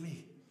here with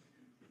me.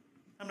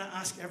 I'm going to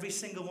ask every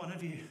single one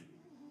of you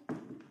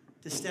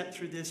to step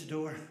through this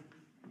door.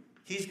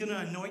 He's going to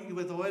anoint you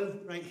with oil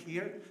right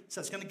here. So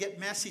it's going to get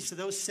messy. So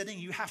those sitting,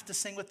 you have to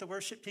sing with the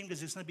worship team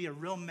because it's going to be a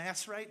real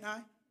mess right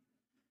now.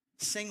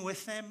 Sing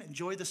with them.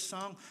 Enjoy the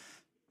song.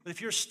 But if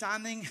you're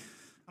standing,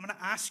 I'm going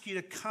to ask you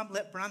to come.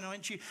 Let Brandon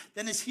anoint you.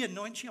 Then as he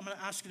anoints you, I'm going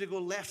to ask you to go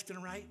left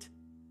and right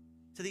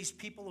to these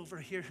people over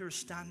here who are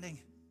standing.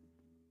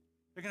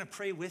 They're going to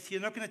pray with you.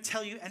 They're not going to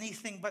tell you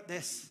anything but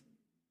this.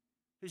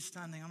 Who's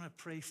standing? I'm going to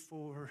pray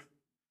for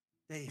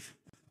Dave.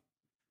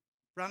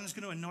 Brandon's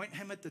going to anoint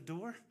him at the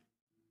door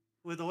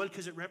with oil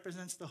because it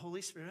represents the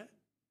Holy Spirit.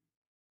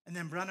 And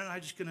then Brandon and I are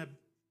just going to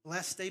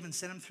bless Dave and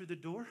send him through the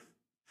door.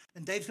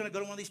 And Dave's going to go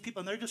to one of these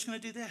people and they're just going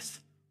to do this.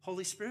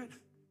 Holy Spirit,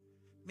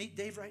 meet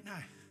Dave right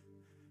now.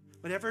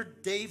 Whatever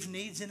Dave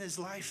needs in his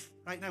life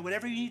right now,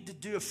 whatever you need to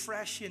do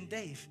afresh in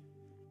Dave,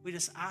 we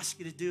just ask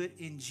you to do it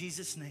in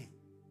Jesus' name.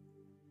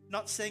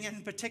 Not saying it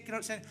in particular,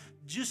 not saying,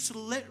 just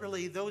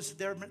literally those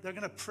they're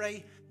going to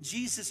pray,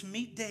 Jesus,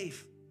 meet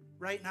Dave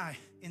right now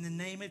in the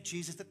name of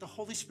Jesus, that the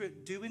Holy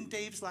Spirit do in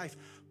Dave's life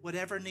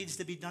whatever needs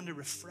to be done to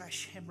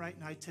refresh him right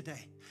now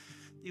today.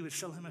 You would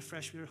fill him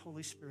afresh with your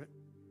Holy Spirit.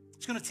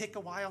 It's going to take a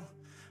while.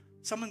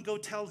 Someone go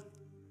tell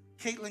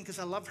Caitlin, because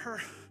I love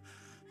her,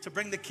 to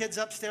bring the kids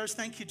upstairs.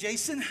 Thank you,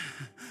 Jason.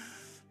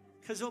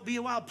 Because it'll be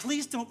a while.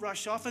 Please don't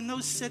rush off. And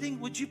those sitting,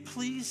 would you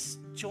please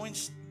join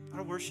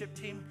our worship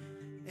team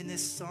in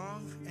this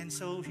song? And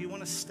so if you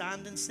want to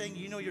stand and sing,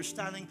 you know you're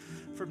standing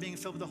for being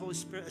filled with the Holy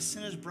Spirit. As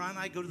soon as Brian and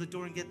I go to the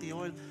door and get the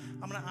oil,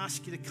 I'm going to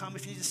ask you to come.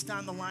 If you need to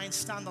stand the line,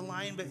 stand the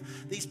line. But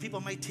these people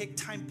might take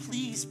time.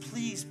 Please,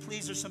 please,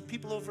 please. There's some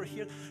people over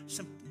here.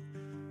 Some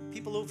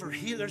people over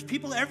here. There's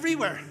people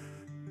everywhere.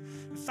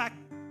 In fact,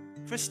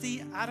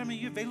 Christy, Adam, are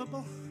you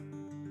available?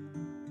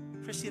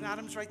 Christy and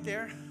Adam's right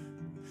there.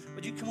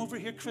 Would you come over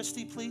here,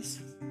 Christy,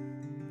 please?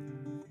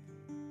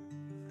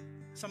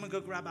 Someone go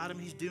grab Adam.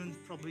 He's doing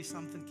probably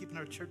something, keeping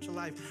our church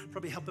alive.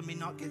 Probably helping me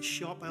not get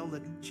shot by all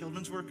the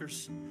children's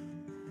workers.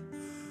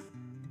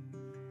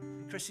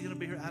 Christy's going to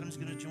be here. Adam's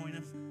going to join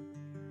him.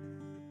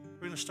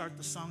 We're going to start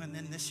the song, and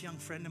then this young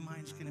friend of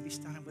mine is going to be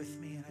standing with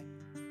me.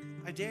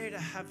 And I dare you to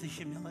have the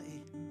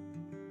humility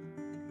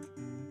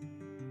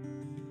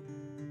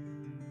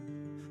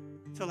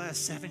to allow a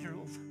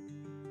 7-year-old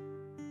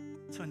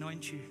to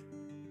anoint you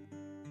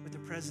with the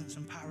presence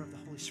and power of the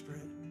Holy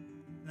Spirit.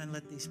 And then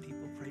let these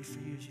people pray for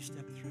you as you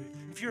step through.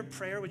 If you're a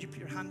prayer, would you put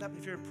your hand up?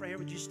 If you're a prayer,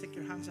 would you stick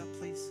your hands up,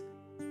 please?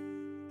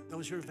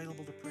 Those who are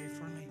available to pray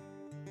for me,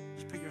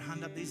 just put your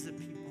hand up. These are the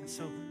people.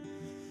 So,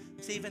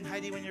 Stephen,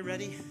 Heidi, when you're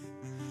ready,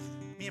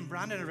 me and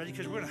Brandon are ready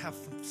because we're going to have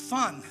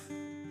fun.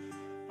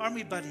 Aren't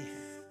we, buddy?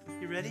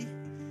 You ready?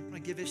 I'm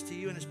going to give this to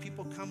you. And as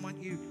people come, why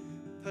don't you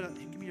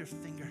give me your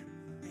finger.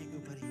 There you go,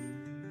 buddy.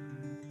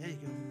 There you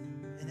go.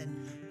 And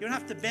then you don't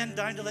have to bend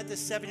down to let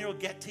this 7-year-old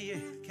get to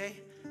you, okay?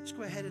 Just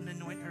go ahead and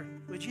anoint her,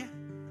 would you?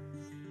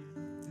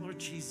 Lord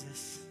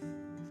Jesus,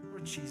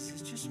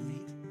 just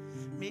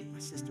meet my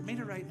sister. Meet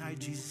her right now,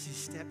 Jesus, who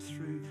steps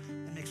through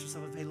and makes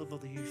herself available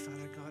to you,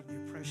 Father God, in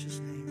your precious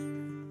name.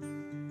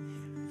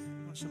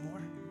 You want some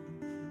more?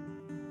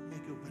 There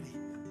you go, buddy. I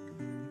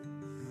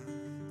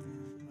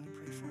want to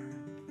pray for her.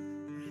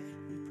 Okay,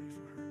 let me pray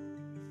for her.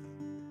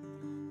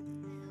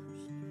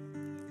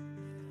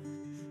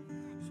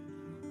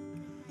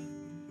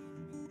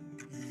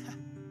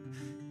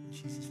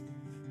 Jesus.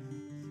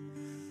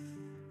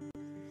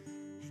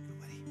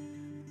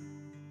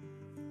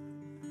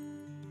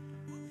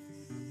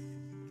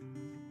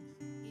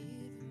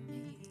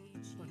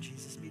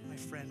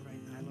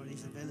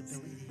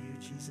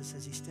 Jesus,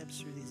 as he steps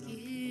through these other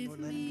people,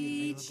 Lord, let him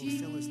be available.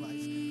 Fill his life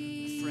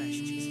afresh.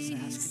 Jesus, I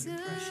ask in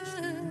your precious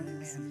name, Lord,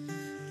 amen.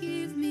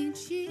 Give me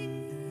Jesus.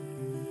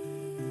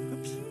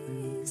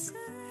 Oops.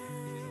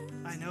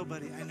 I know,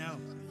 buddy, I know.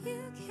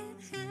 You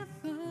can have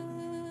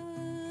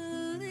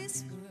all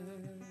this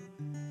world.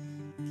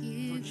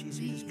 Lord Jesus,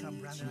 just come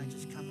Father, I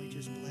just come, we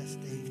just bless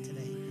Dave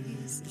today.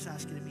 Just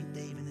ask you to meet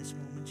Dave in this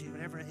moment, Jesus.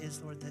 Whatever it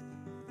is, Lord, that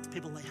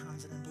people lay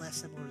hands on and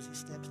bless him, Lord, as he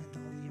steps into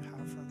all that you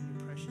have for him in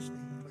your precious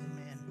name, Lord.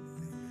 Amen.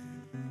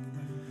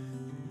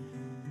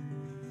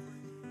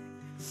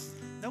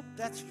 Nope,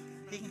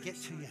 he can get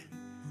to you.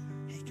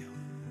 There you go.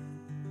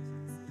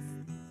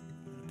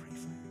 I'm going to pray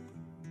for you.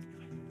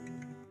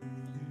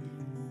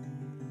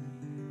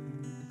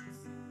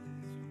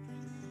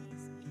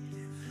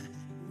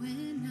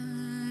 When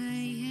I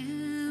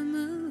am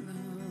alone,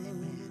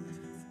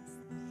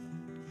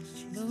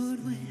 Lord,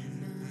 when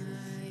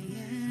I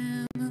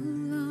am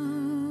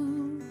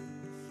alone,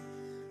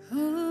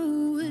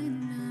 oh, when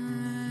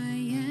I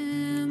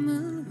am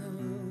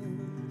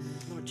alone,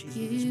 Lord Jesus,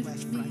 we just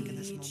bless Frank in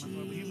this moment,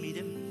 Lord. Will you meet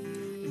him?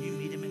 Will you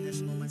meet him in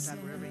this moment, God,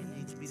 wherever he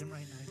needs? Meet him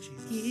right now,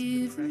 Jesus. In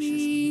your give precious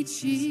me name,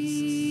 Jesus.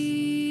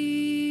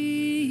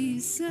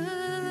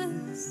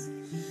 Jesus,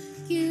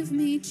 give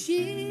me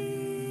Jesus.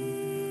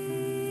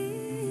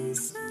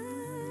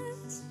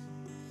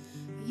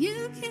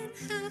 You can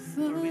have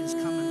all Lord, we just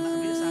come and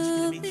we just ask you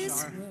to meet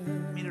this Shar.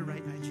 world. Meet her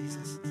right now,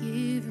 Jesus.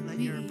 Give Let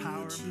me your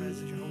power and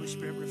presence, your Holy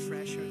Spirit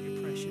refresh her in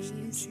your precious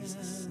name,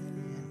 Jesus.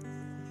 Amen.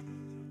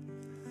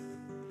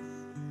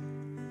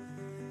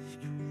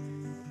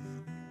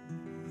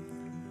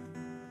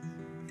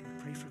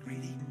 Pray for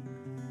Grady.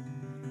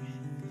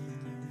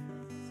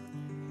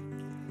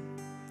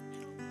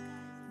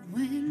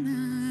 When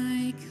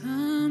I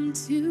come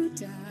to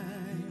die,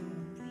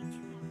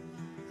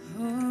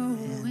 oh,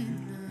 when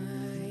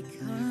I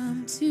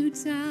come to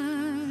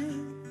die,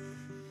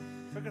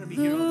 We're going to be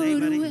here all day,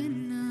 Lord, buddy.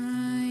 when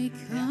I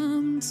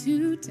come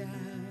to die,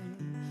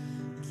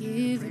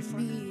 give Pray for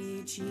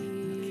me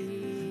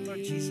Jesus. Lord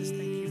Jesus,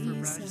 thank you for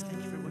Raj.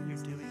 Thank you for what you're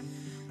doing.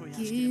 Lord, we ask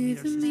you to meet our Give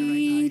sister right now.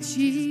 me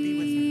Jesus, be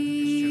with her in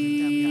this journey.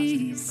 God, we ask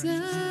in your precious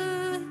name.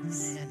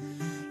 Jesus. Amen.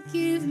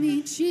 Give me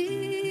Jesus.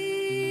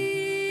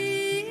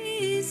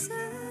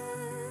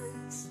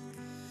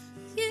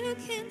 You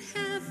can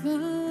have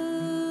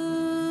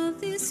all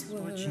this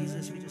Lord world.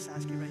 Jesus, we just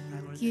ask you right now,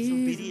 Lord, this Give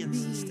obedience,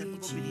 me this step of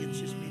obedience,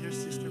 just meet our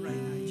sister right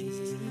now,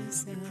 Jesus. In your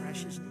Jesus.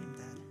 precious name,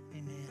 Dad.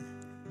 Amen.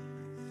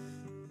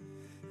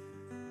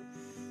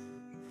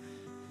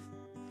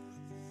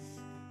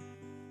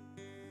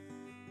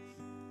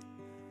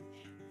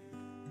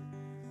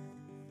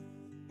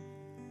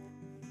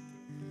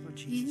 Lord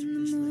Jesus, In we the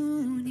just lift Debbie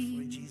before you,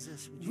 morning,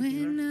 Jesus. Would you heal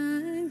when her?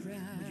 I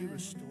Would you rise,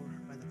 restore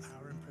her by the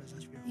power and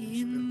presence of your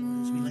Holy in the Spirit,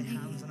 Lord, as we lay morning,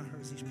 hands on her,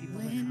 as these people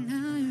lay when hands on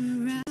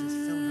her. I Jesus,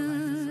 fill her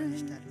life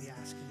afresh, rise, Dad, we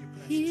ask in your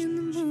precious in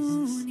the name,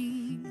 Jesus.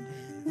 morning,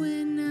 Amen.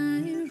 when I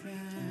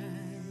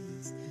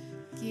rise,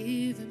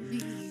 give me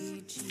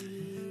Jesus.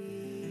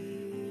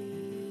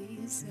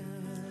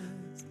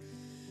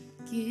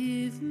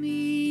 Give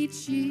me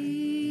Jesus.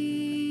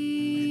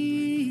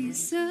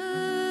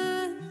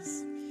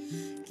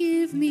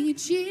 Give me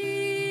Jesus.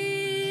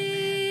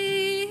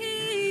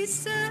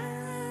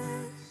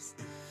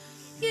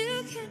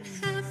 You can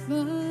have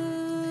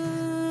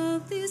all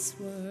this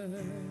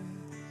world.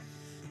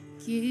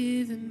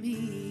 Give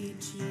me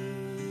Jesus.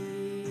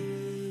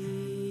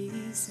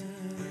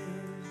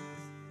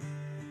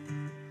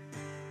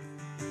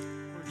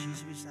 Lord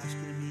Jesus, we just ask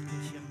you to meet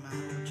this young man,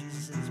 Lord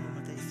Jesus, in this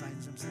moment that he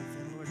finds himself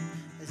in, Lord,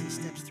 as he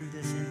steps through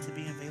this into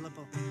being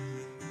available.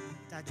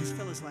 Dad, just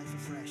fill his life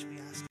afresh, we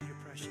ask in your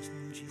precious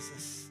name,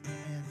 Jesus.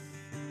 Amen.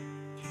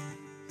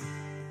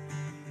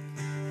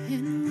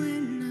 And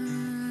when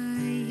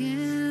I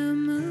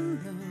am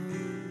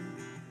alone,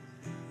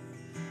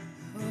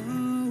 oh,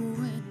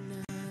 when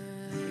I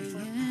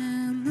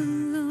am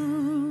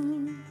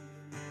alone,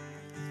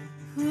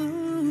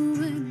 oh,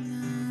 when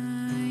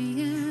I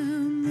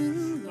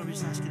am Lord, we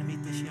just alone, ask you to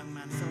meet this young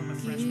man, fill him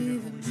afresh with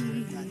your Holy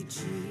Spirit, Dad,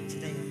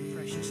 today in your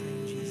precious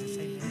name, Jesus.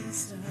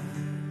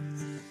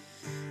 Amen.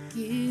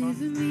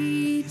 give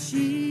me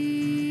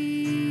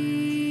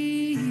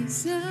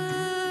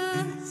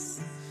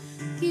Jesus.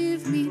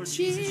 Give me Lord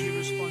Jesus, you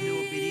respond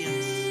to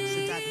obedience.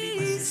 So Dad, meet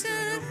my sister in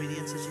her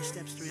obedience as she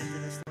steps through into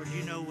this, Lord.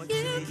 You know what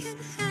she needs.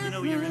 You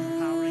know you're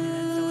empowering and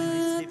infilling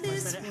needs to take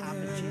place. Let it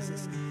happen,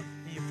 Jesus.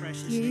 In your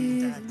precious name,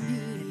 Dad.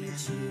 Amen.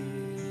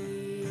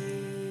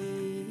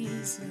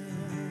 Jesus.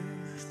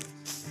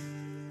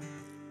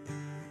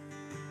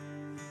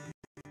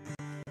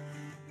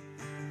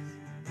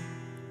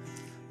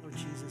 Lord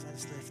Jesus, I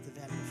just lift the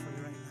vet before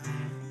you right now.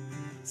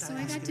 So Dad,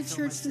 I ask got you to fill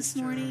my church this sister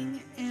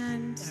morning,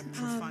 and in a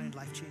profound,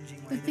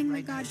 life-changing way. the thing that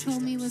right now God she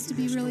told me steps was to through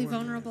be this really door.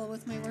 vulnerable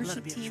with my Let worship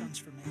it be a team.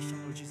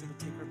 transformation, Lord Jesus. It will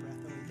take her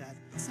breath away, Dad.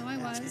 So I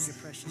ask in was. your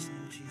precious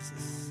name,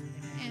 Jesus.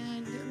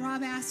 Amen. And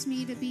Rob asked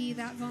me to be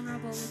that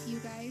vulnerable with you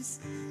guys.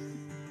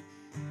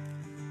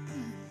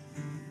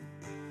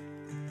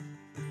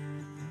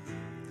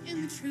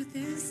 And the truth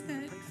is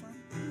that Pray for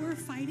him. we're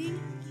fighting.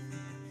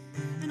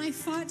 And I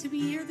fought to be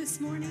here this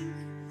morning.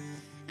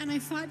 And I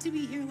fought to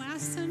be here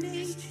last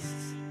Sunday.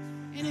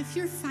 And if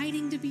you're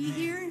fighting to be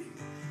here,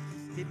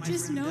 Be my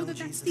just friend, know Bill, that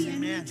that's Jesus. the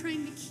enemy Amen.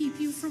 trying to keep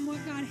you from what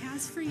God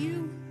has for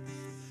you.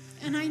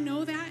 And I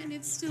know that, and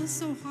it's still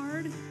so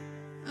hard.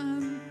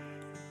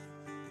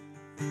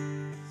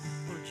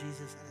 Lord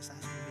Jesus,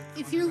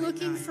 If you're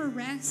looking for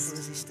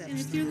rest, and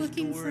if you're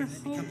looking for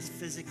hope,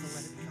 physical,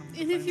 let it become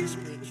and if you're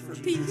spiritual, looking for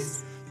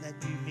Jesus, peace, that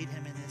you meet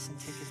him in this and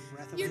take his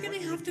breath away. you're going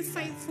to have to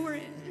fight for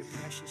it.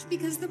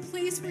 Because the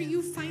place where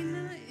you find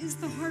that is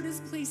the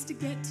hardest place to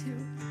get to.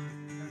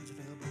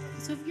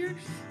 So if you're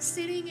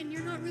sitting and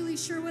you're not really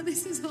sure what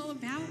this is all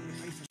about,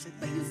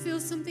 but you feel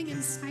something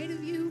inside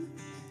of you,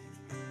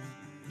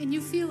 and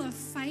you feel a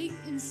fight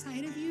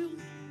inside of you,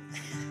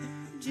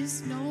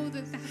 just know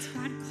that that's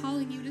God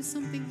calling you to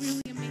something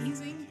really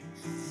amazing.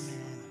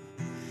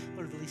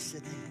 Lord, release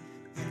Sydney.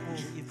 And all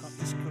that you've got,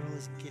 this girl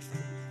is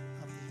gifted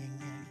of the young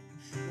man.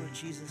 Lord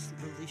Jesus,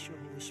 release your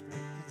Holy Spirit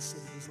in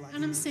Sydney's life.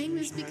 And I'm saying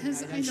this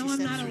because I know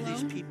I'm not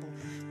alone. People,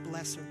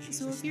 bless her, Jesus,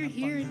 so if you're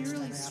here and you're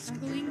really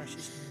struggling,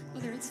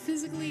 whether it's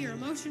physically or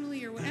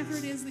emotionally or whatever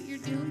it is that you're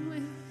dealing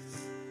with,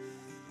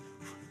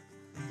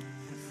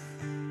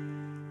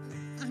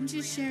 I'm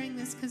just sharing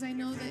this because I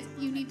know that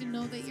you need to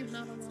know that you're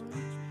not alone.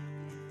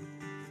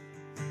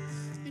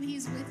 And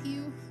He's with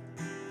you.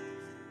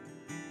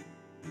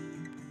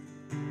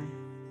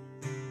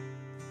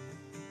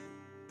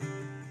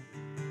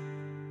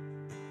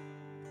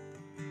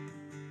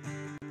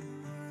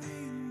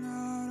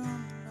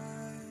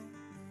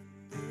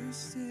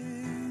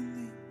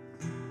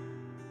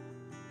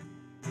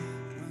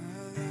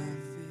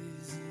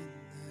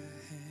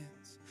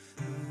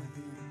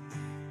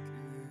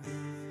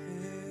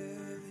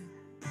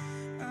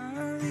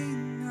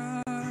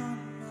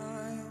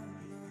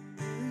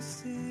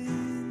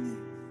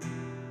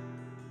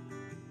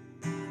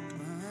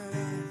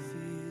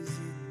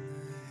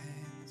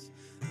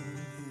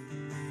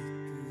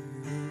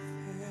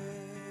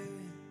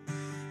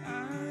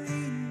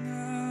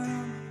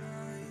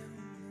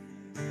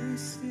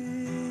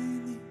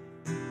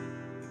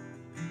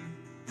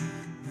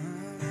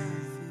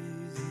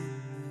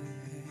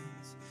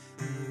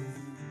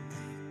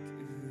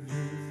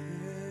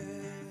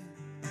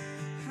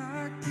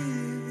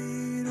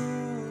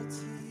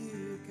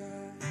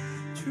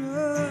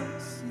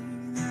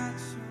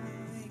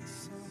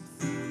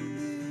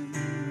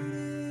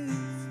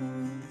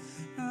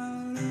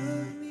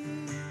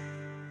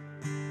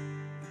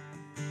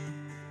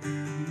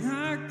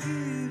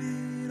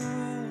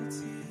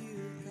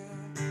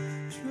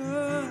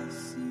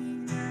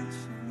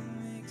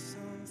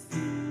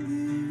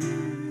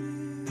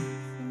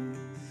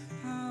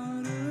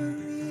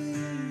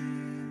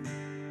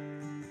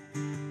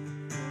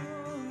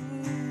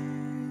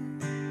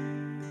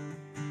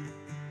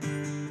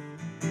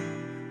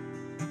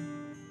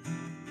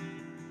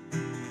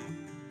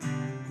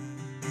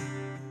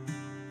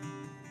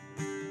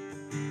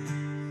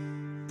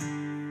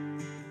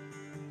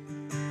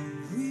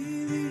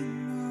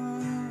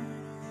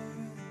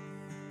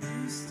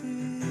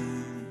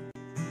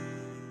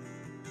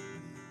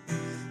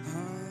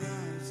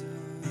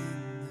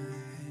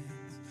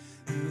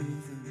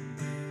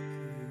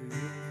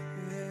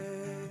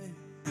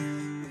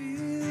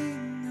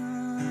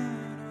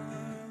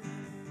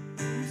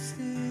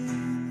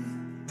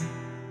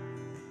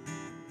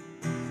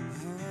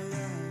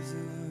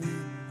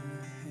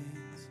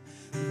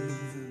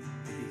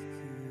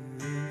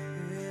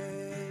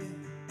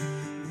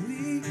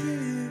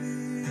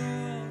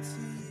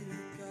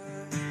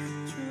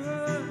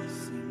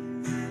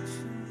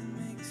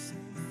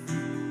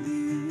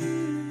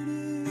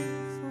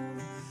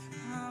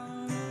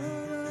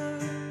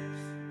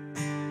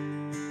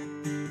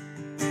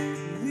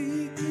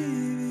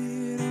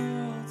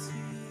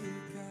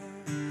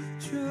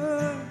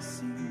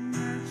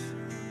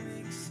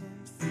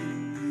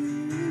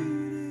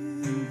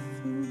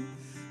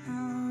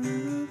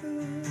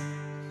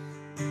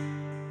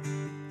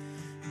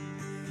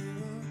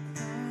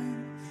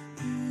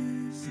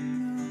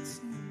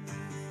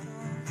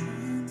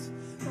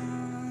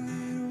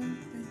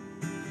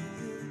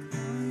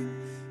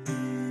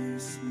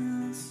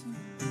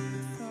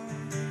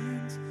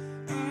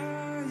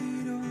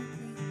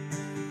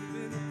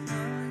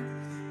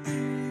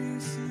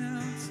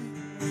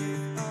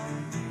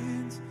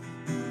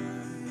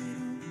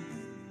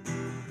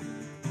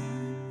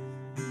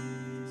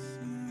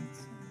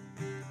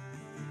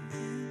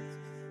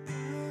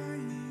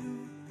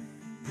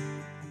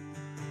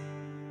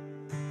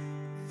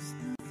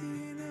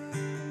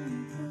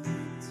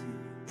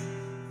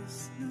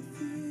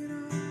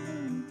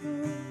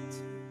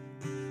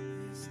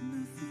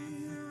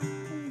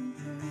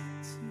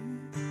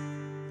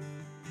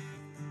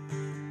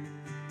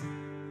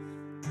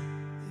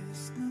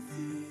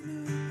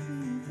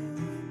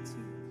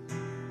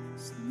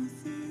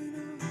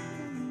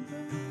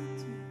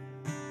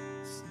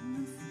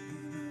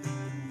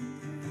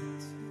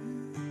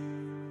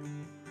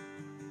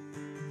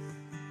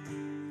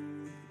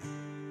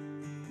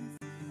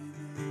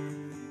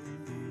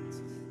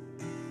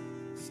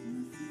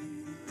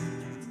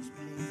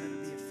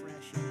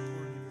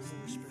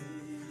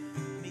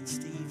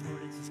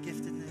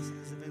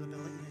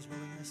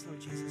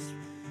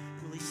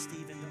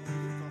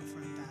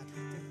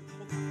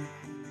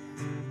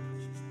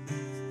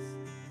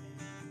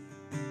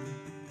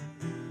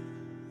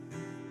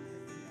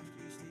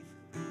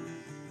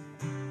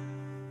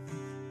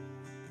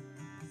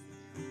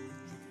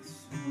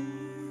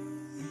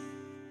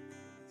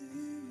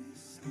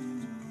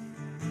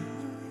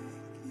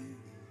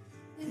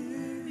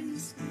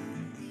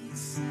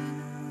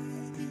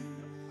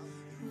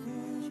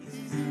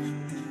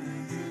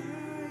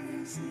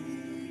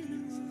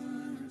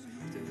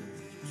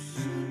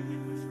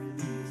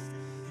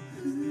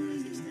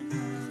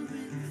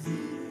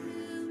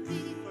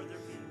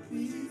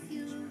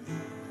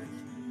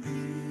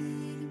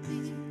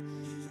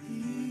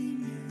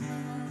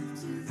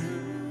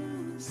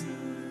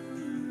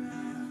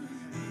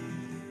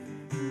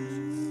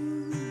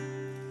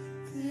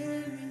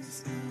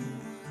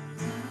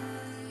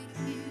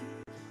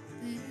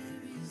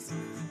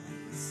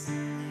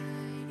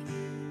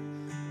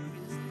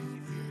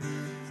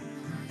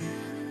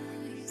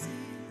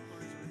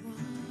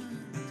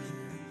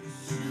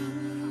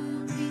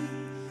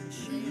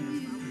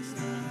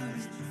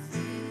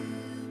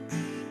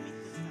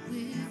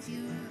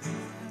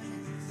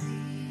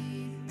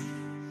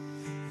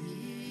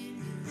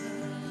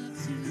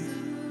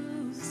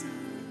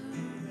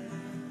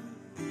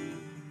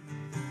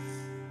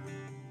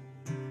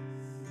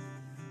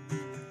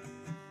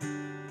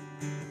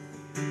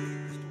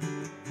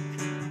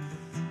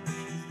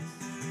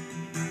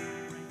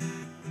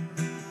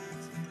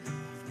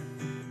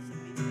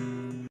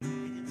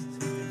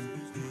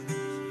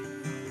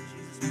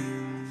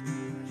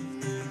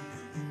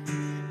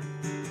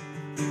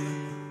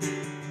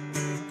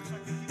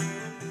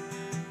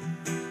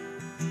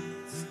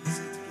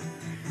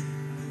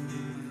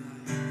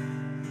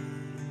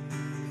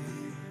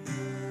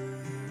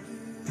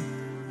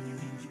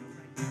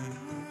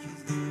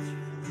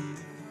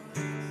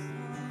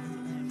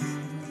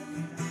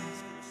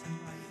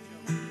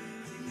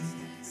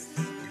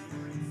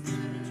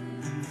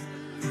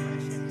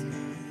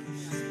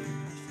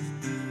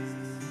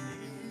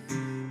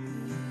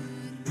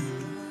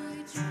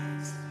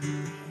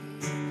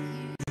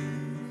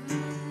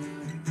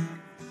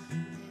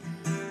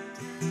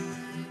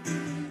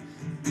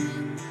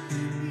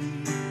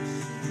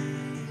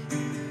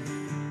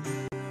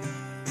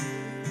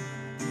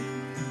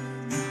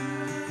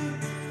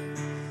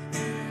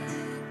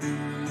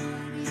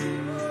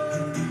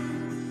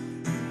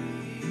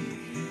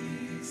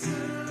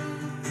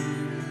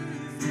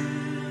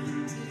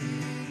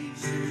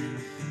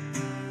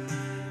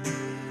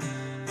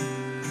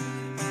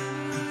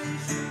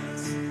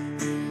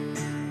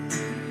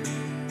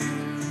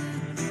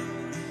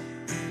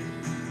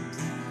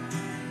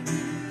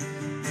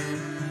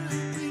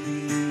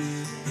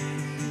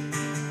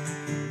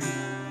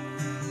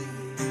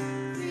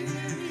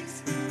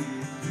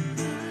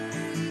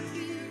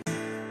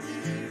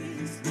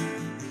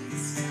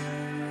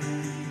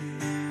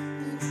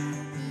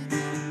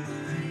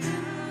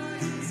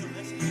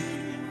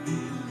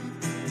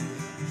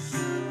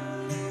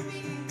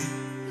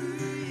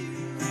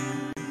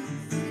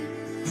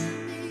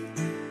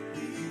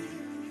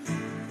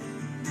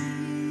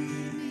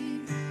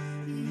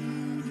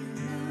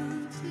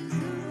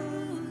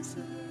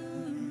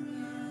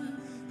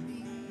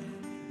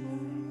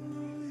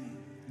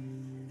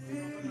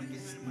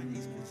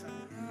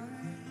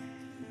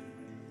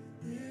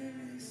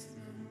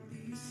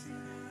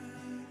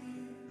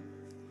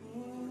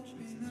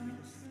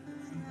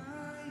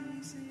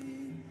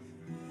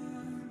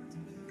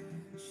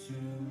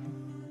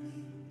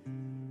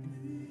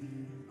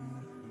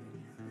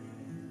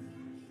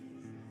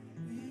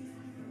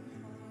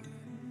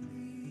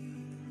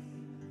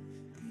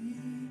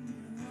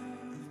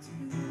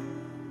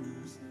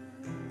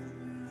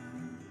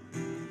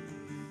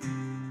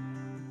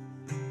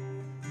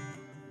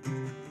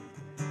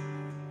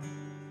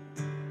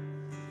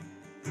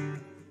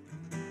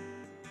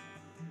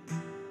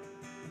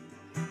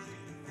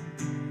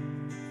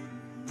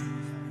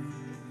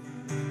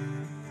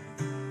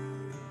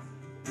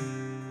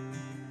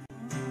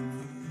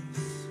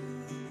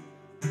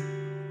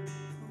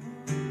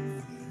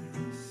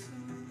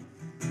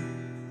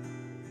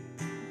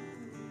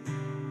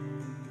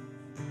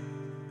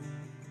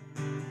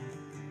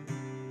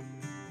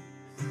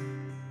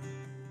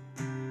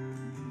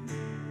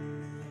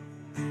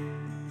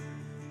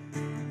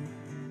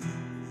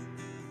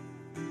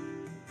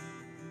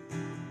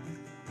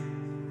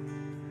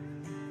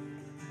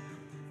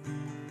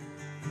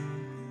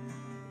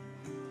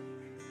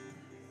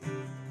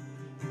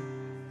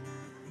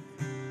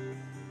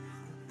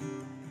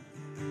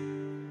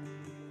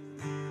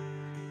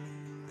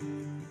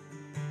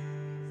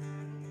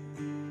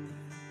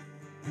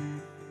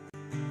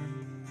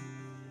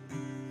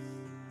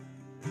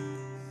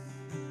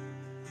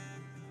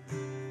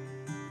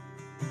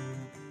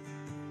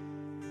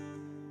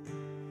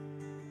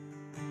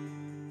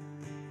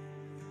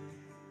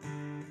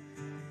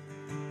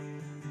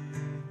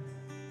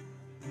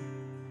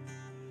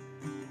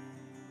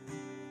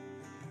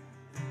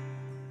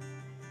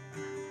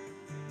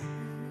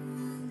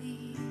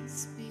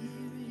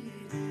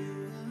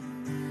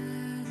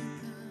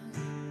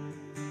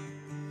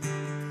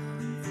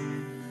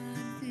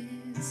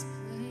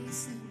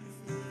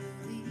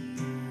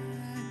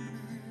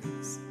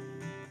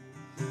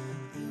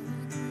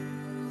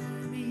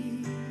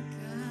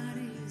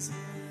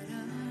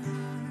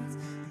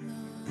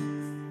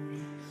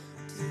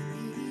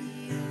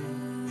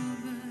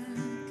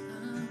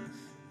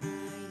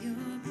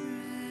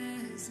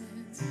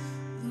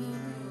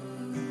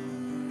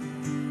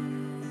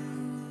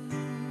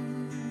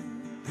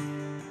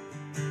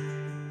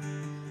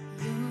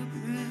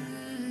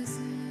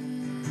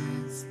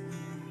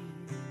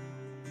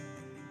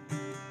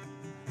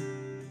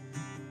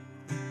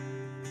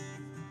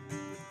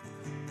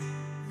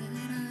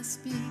 us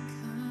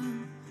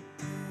become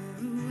more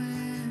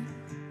aware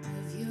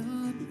of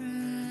your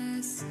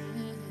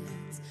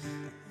presence.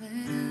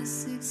 Let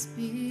us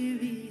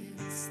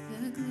experience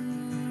the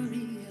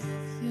glory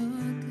of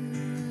your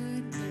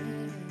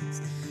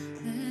goodness.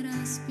 Let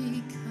us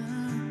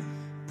become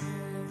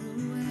more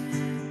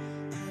aware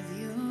of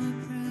your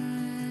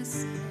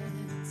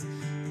presence.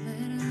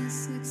 Let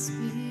us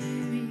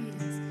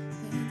experience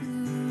the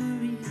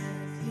glory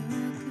of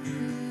your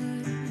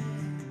goodness.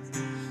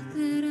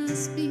 Let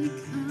us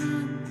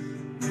become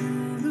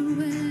more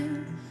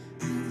aware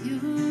of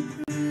your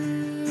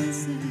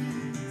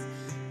presence.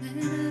 Let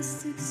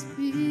us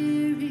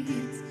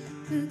experience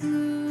the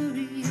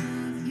glory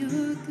of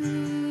your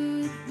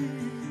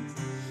goodness.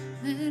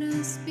 Let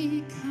us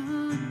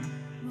become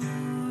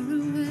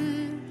more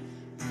aware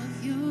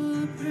of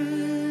your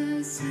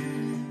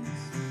presence.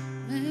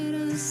 Let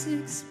us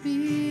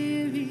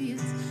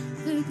experience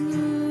the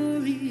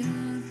glory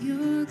of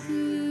your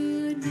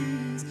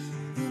goodness.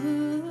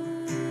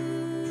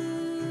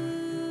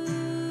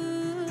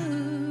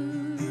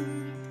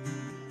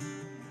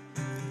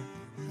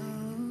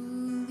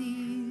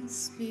 Holy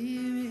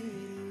Spirit,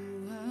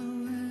 you are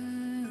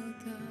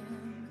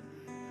welcome.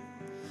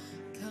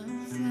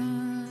 Come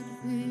flood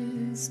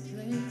this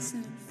place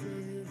and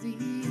fill the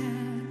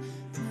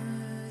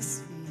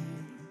atmosphere.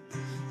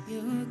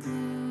 Your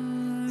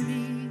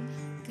glory,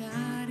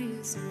 God,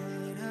 is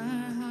what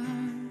our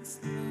hearts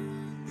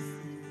long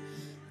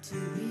for. To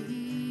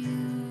be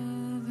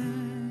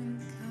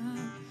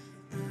overcome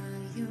by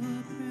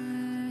your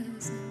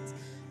presence,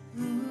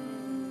 Lord.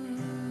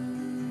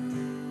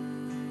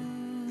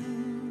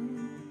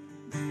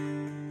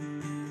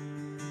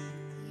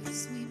 Your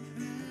sweet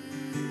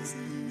presence,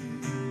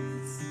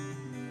 Lord.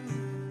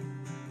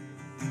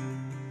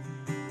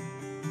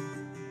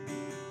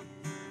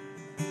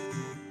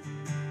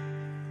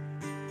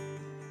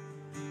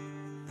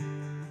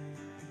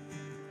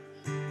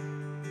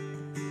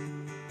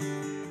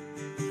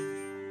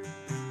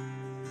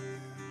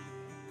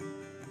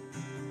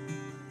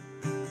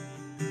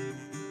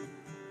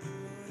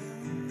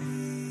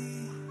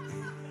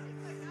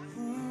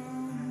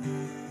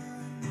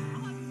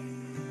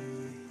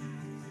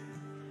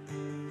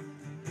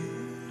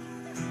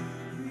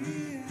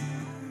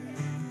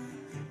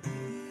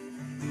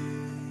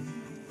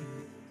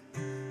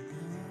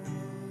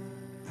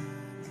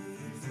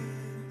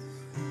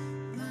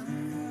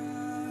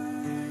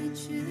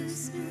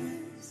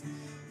 Righteousness,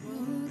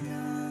 oh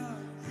God,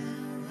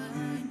 how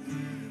I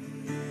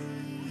need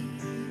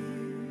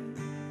you.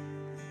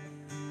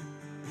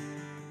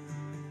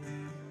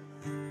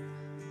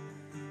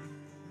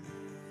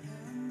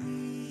 I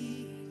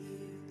need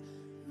you,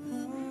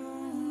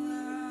 oh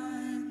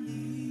I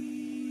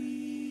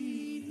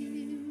need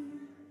you.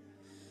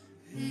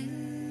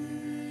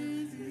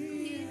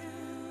 Every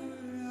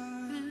hour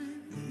I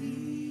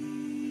need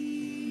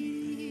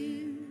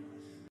you.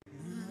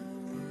 My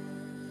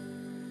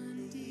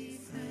one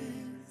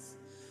defense,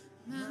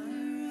 my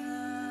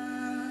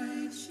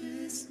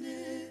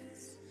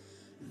righteousness,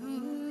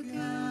 oh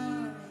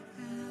God,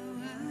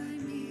 how I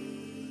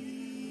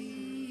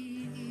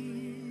need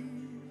you.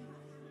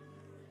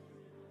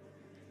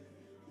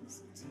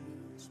 So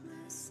teach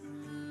my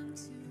song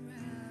to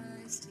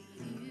rise to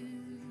you.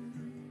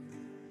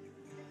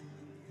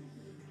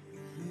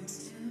 When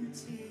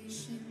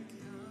temptation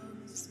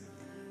comes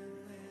my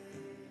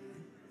way,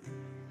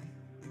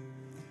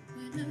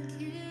 when I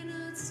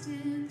cannot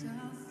stand,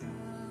 I'll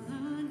fall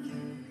on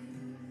you.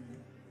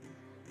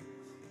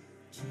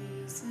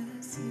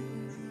 Jesus,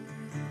 you're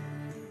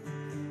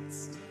my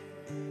stay.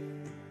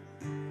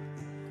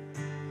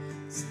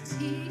 So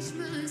teach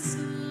my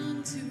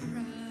song to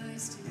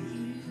rise to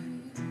you.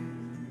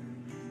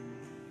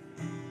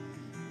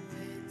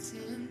 When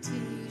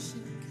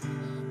temptation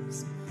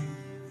comes my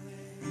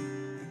way,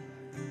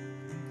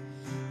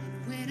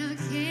 and when I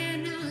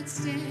cannot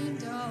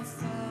stand, I'll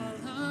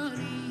fall on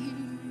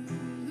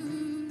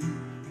you.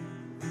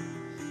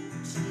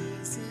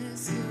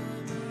 Jesus,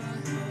 you're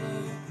my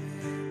hope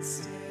and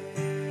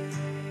stay.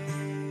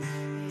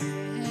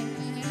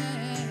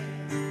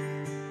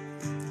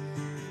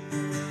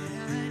 Lord,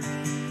 I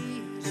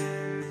need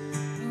you.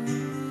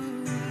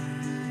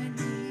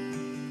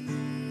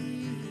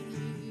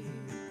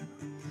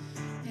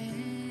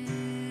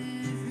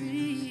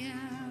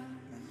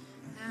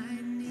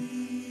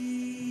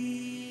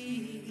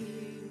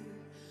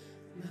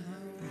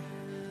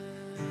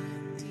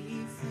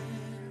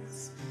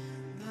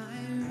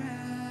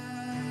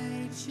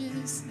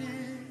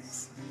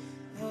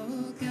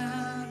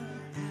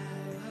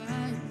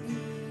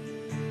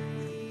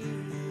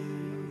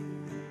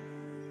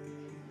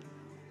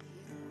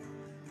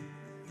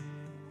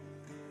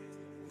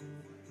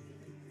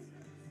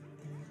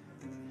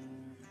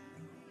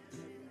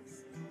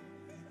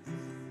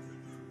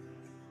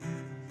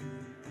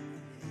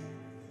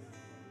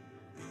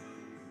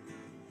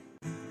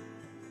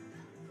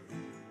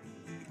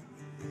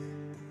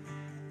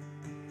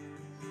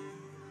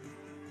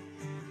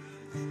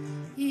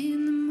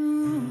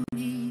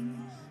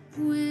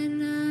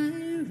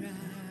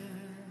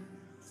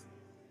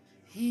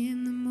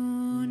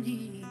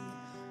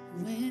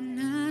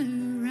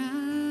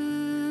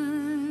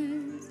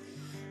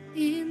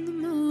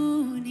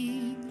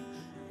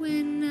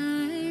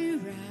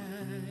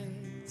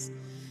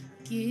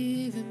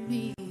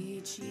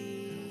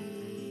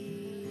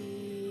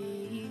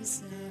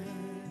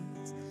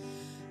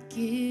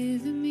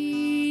 Give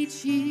me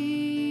Jesus.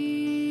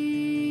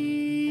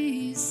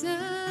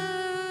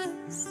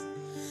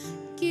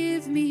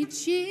 Give me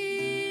Jesus.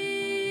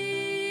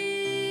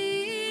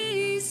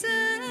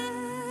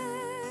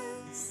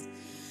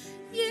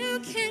 You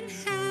can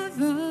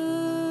have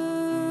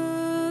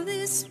all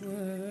this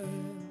world.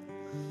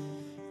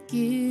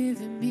 Give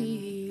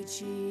me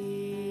Jesus.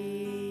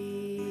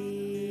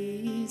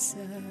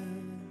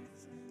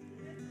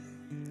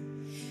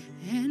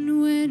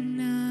 And when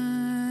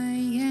I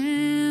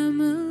am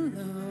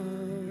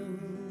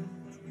alone,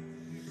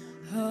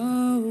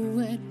 oh,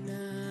 when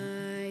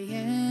I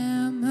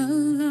am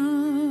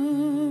alone,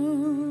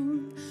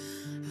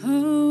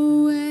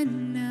 oh,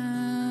 when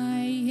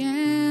I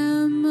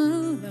am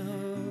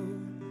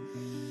alone,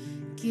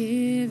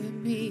 give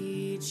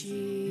me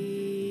Jesus.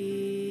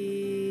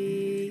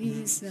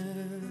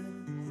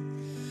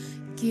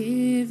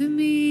 Give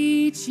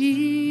me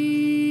Jesus.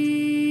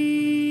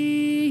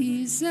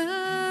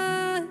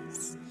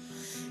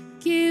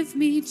 Give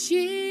me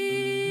Jesus.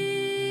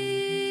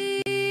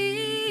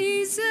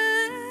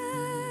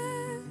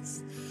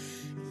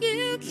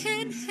 You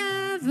can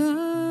have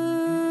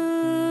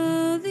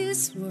all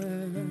this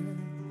world.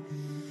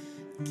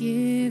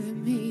 Give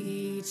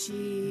me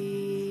Jesus.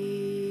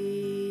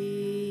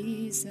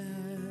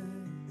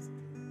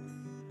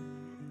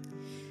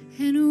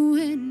 And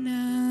when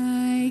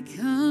I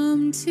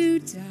come to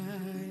die,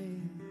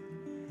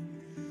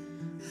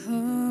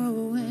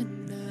 oh,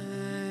 when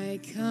I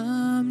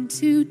come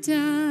to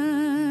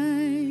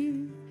die,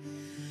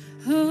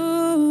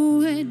 oh,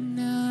 when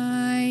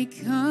I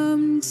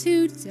come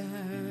to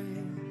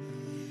die,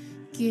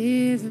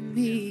 give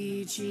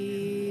me Jesus.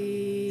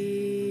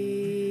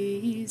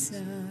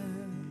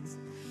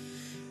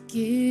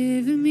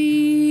 Give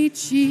me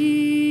Jesus.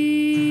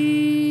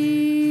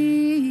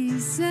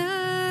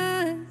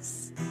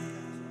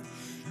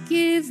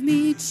 Give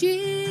me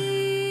Jesus.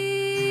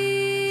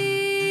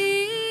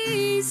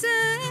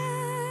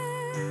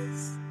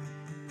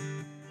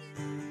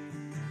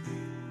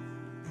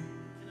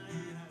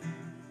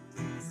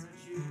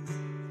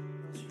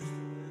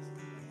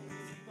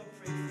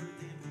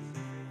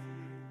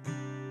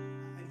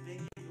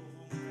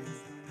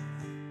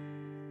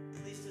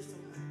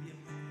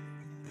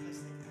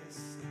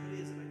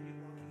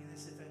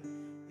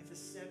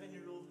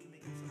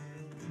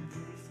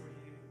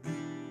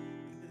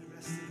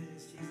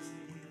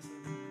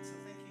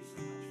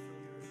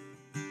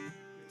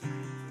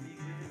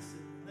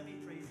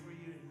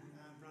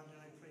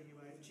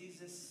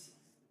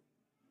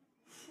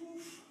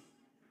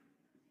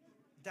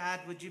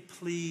 Dad, would you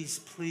please,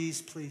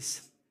 please,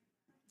 please,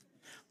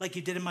 like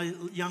you did in my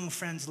young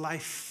friend's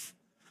life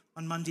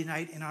on Monday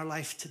night, in our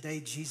life today,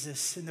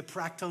 Jesus, in the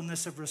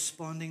practicalness of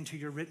responding to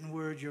your written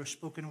word, your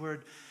spoken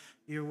word,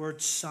 your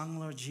word sung,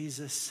 Lord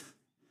Jesus.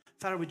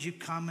 Father, would you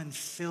come and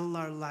fill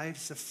our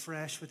lives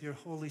afresh with your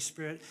Holy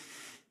Spirit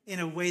in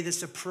a way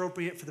that's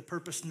appropriate for the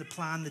purpose and the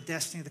plan, the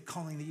destiny, the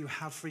calling that you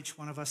have for each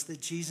one of us, that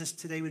Jesus,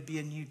 today would be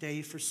a new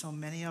day for so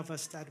many of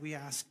us, Dad, we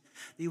ask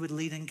that you would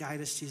lead and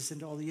guide us, Jesus,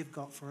 into all that you've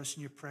got for us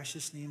in your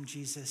precious name,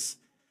 Jesus.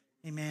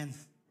 Amen.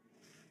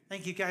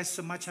 Thank you guys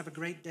so much. Have a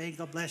great day.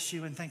 God bless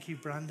you. And thank you,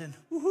 Brandon.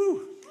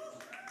 Woohoo!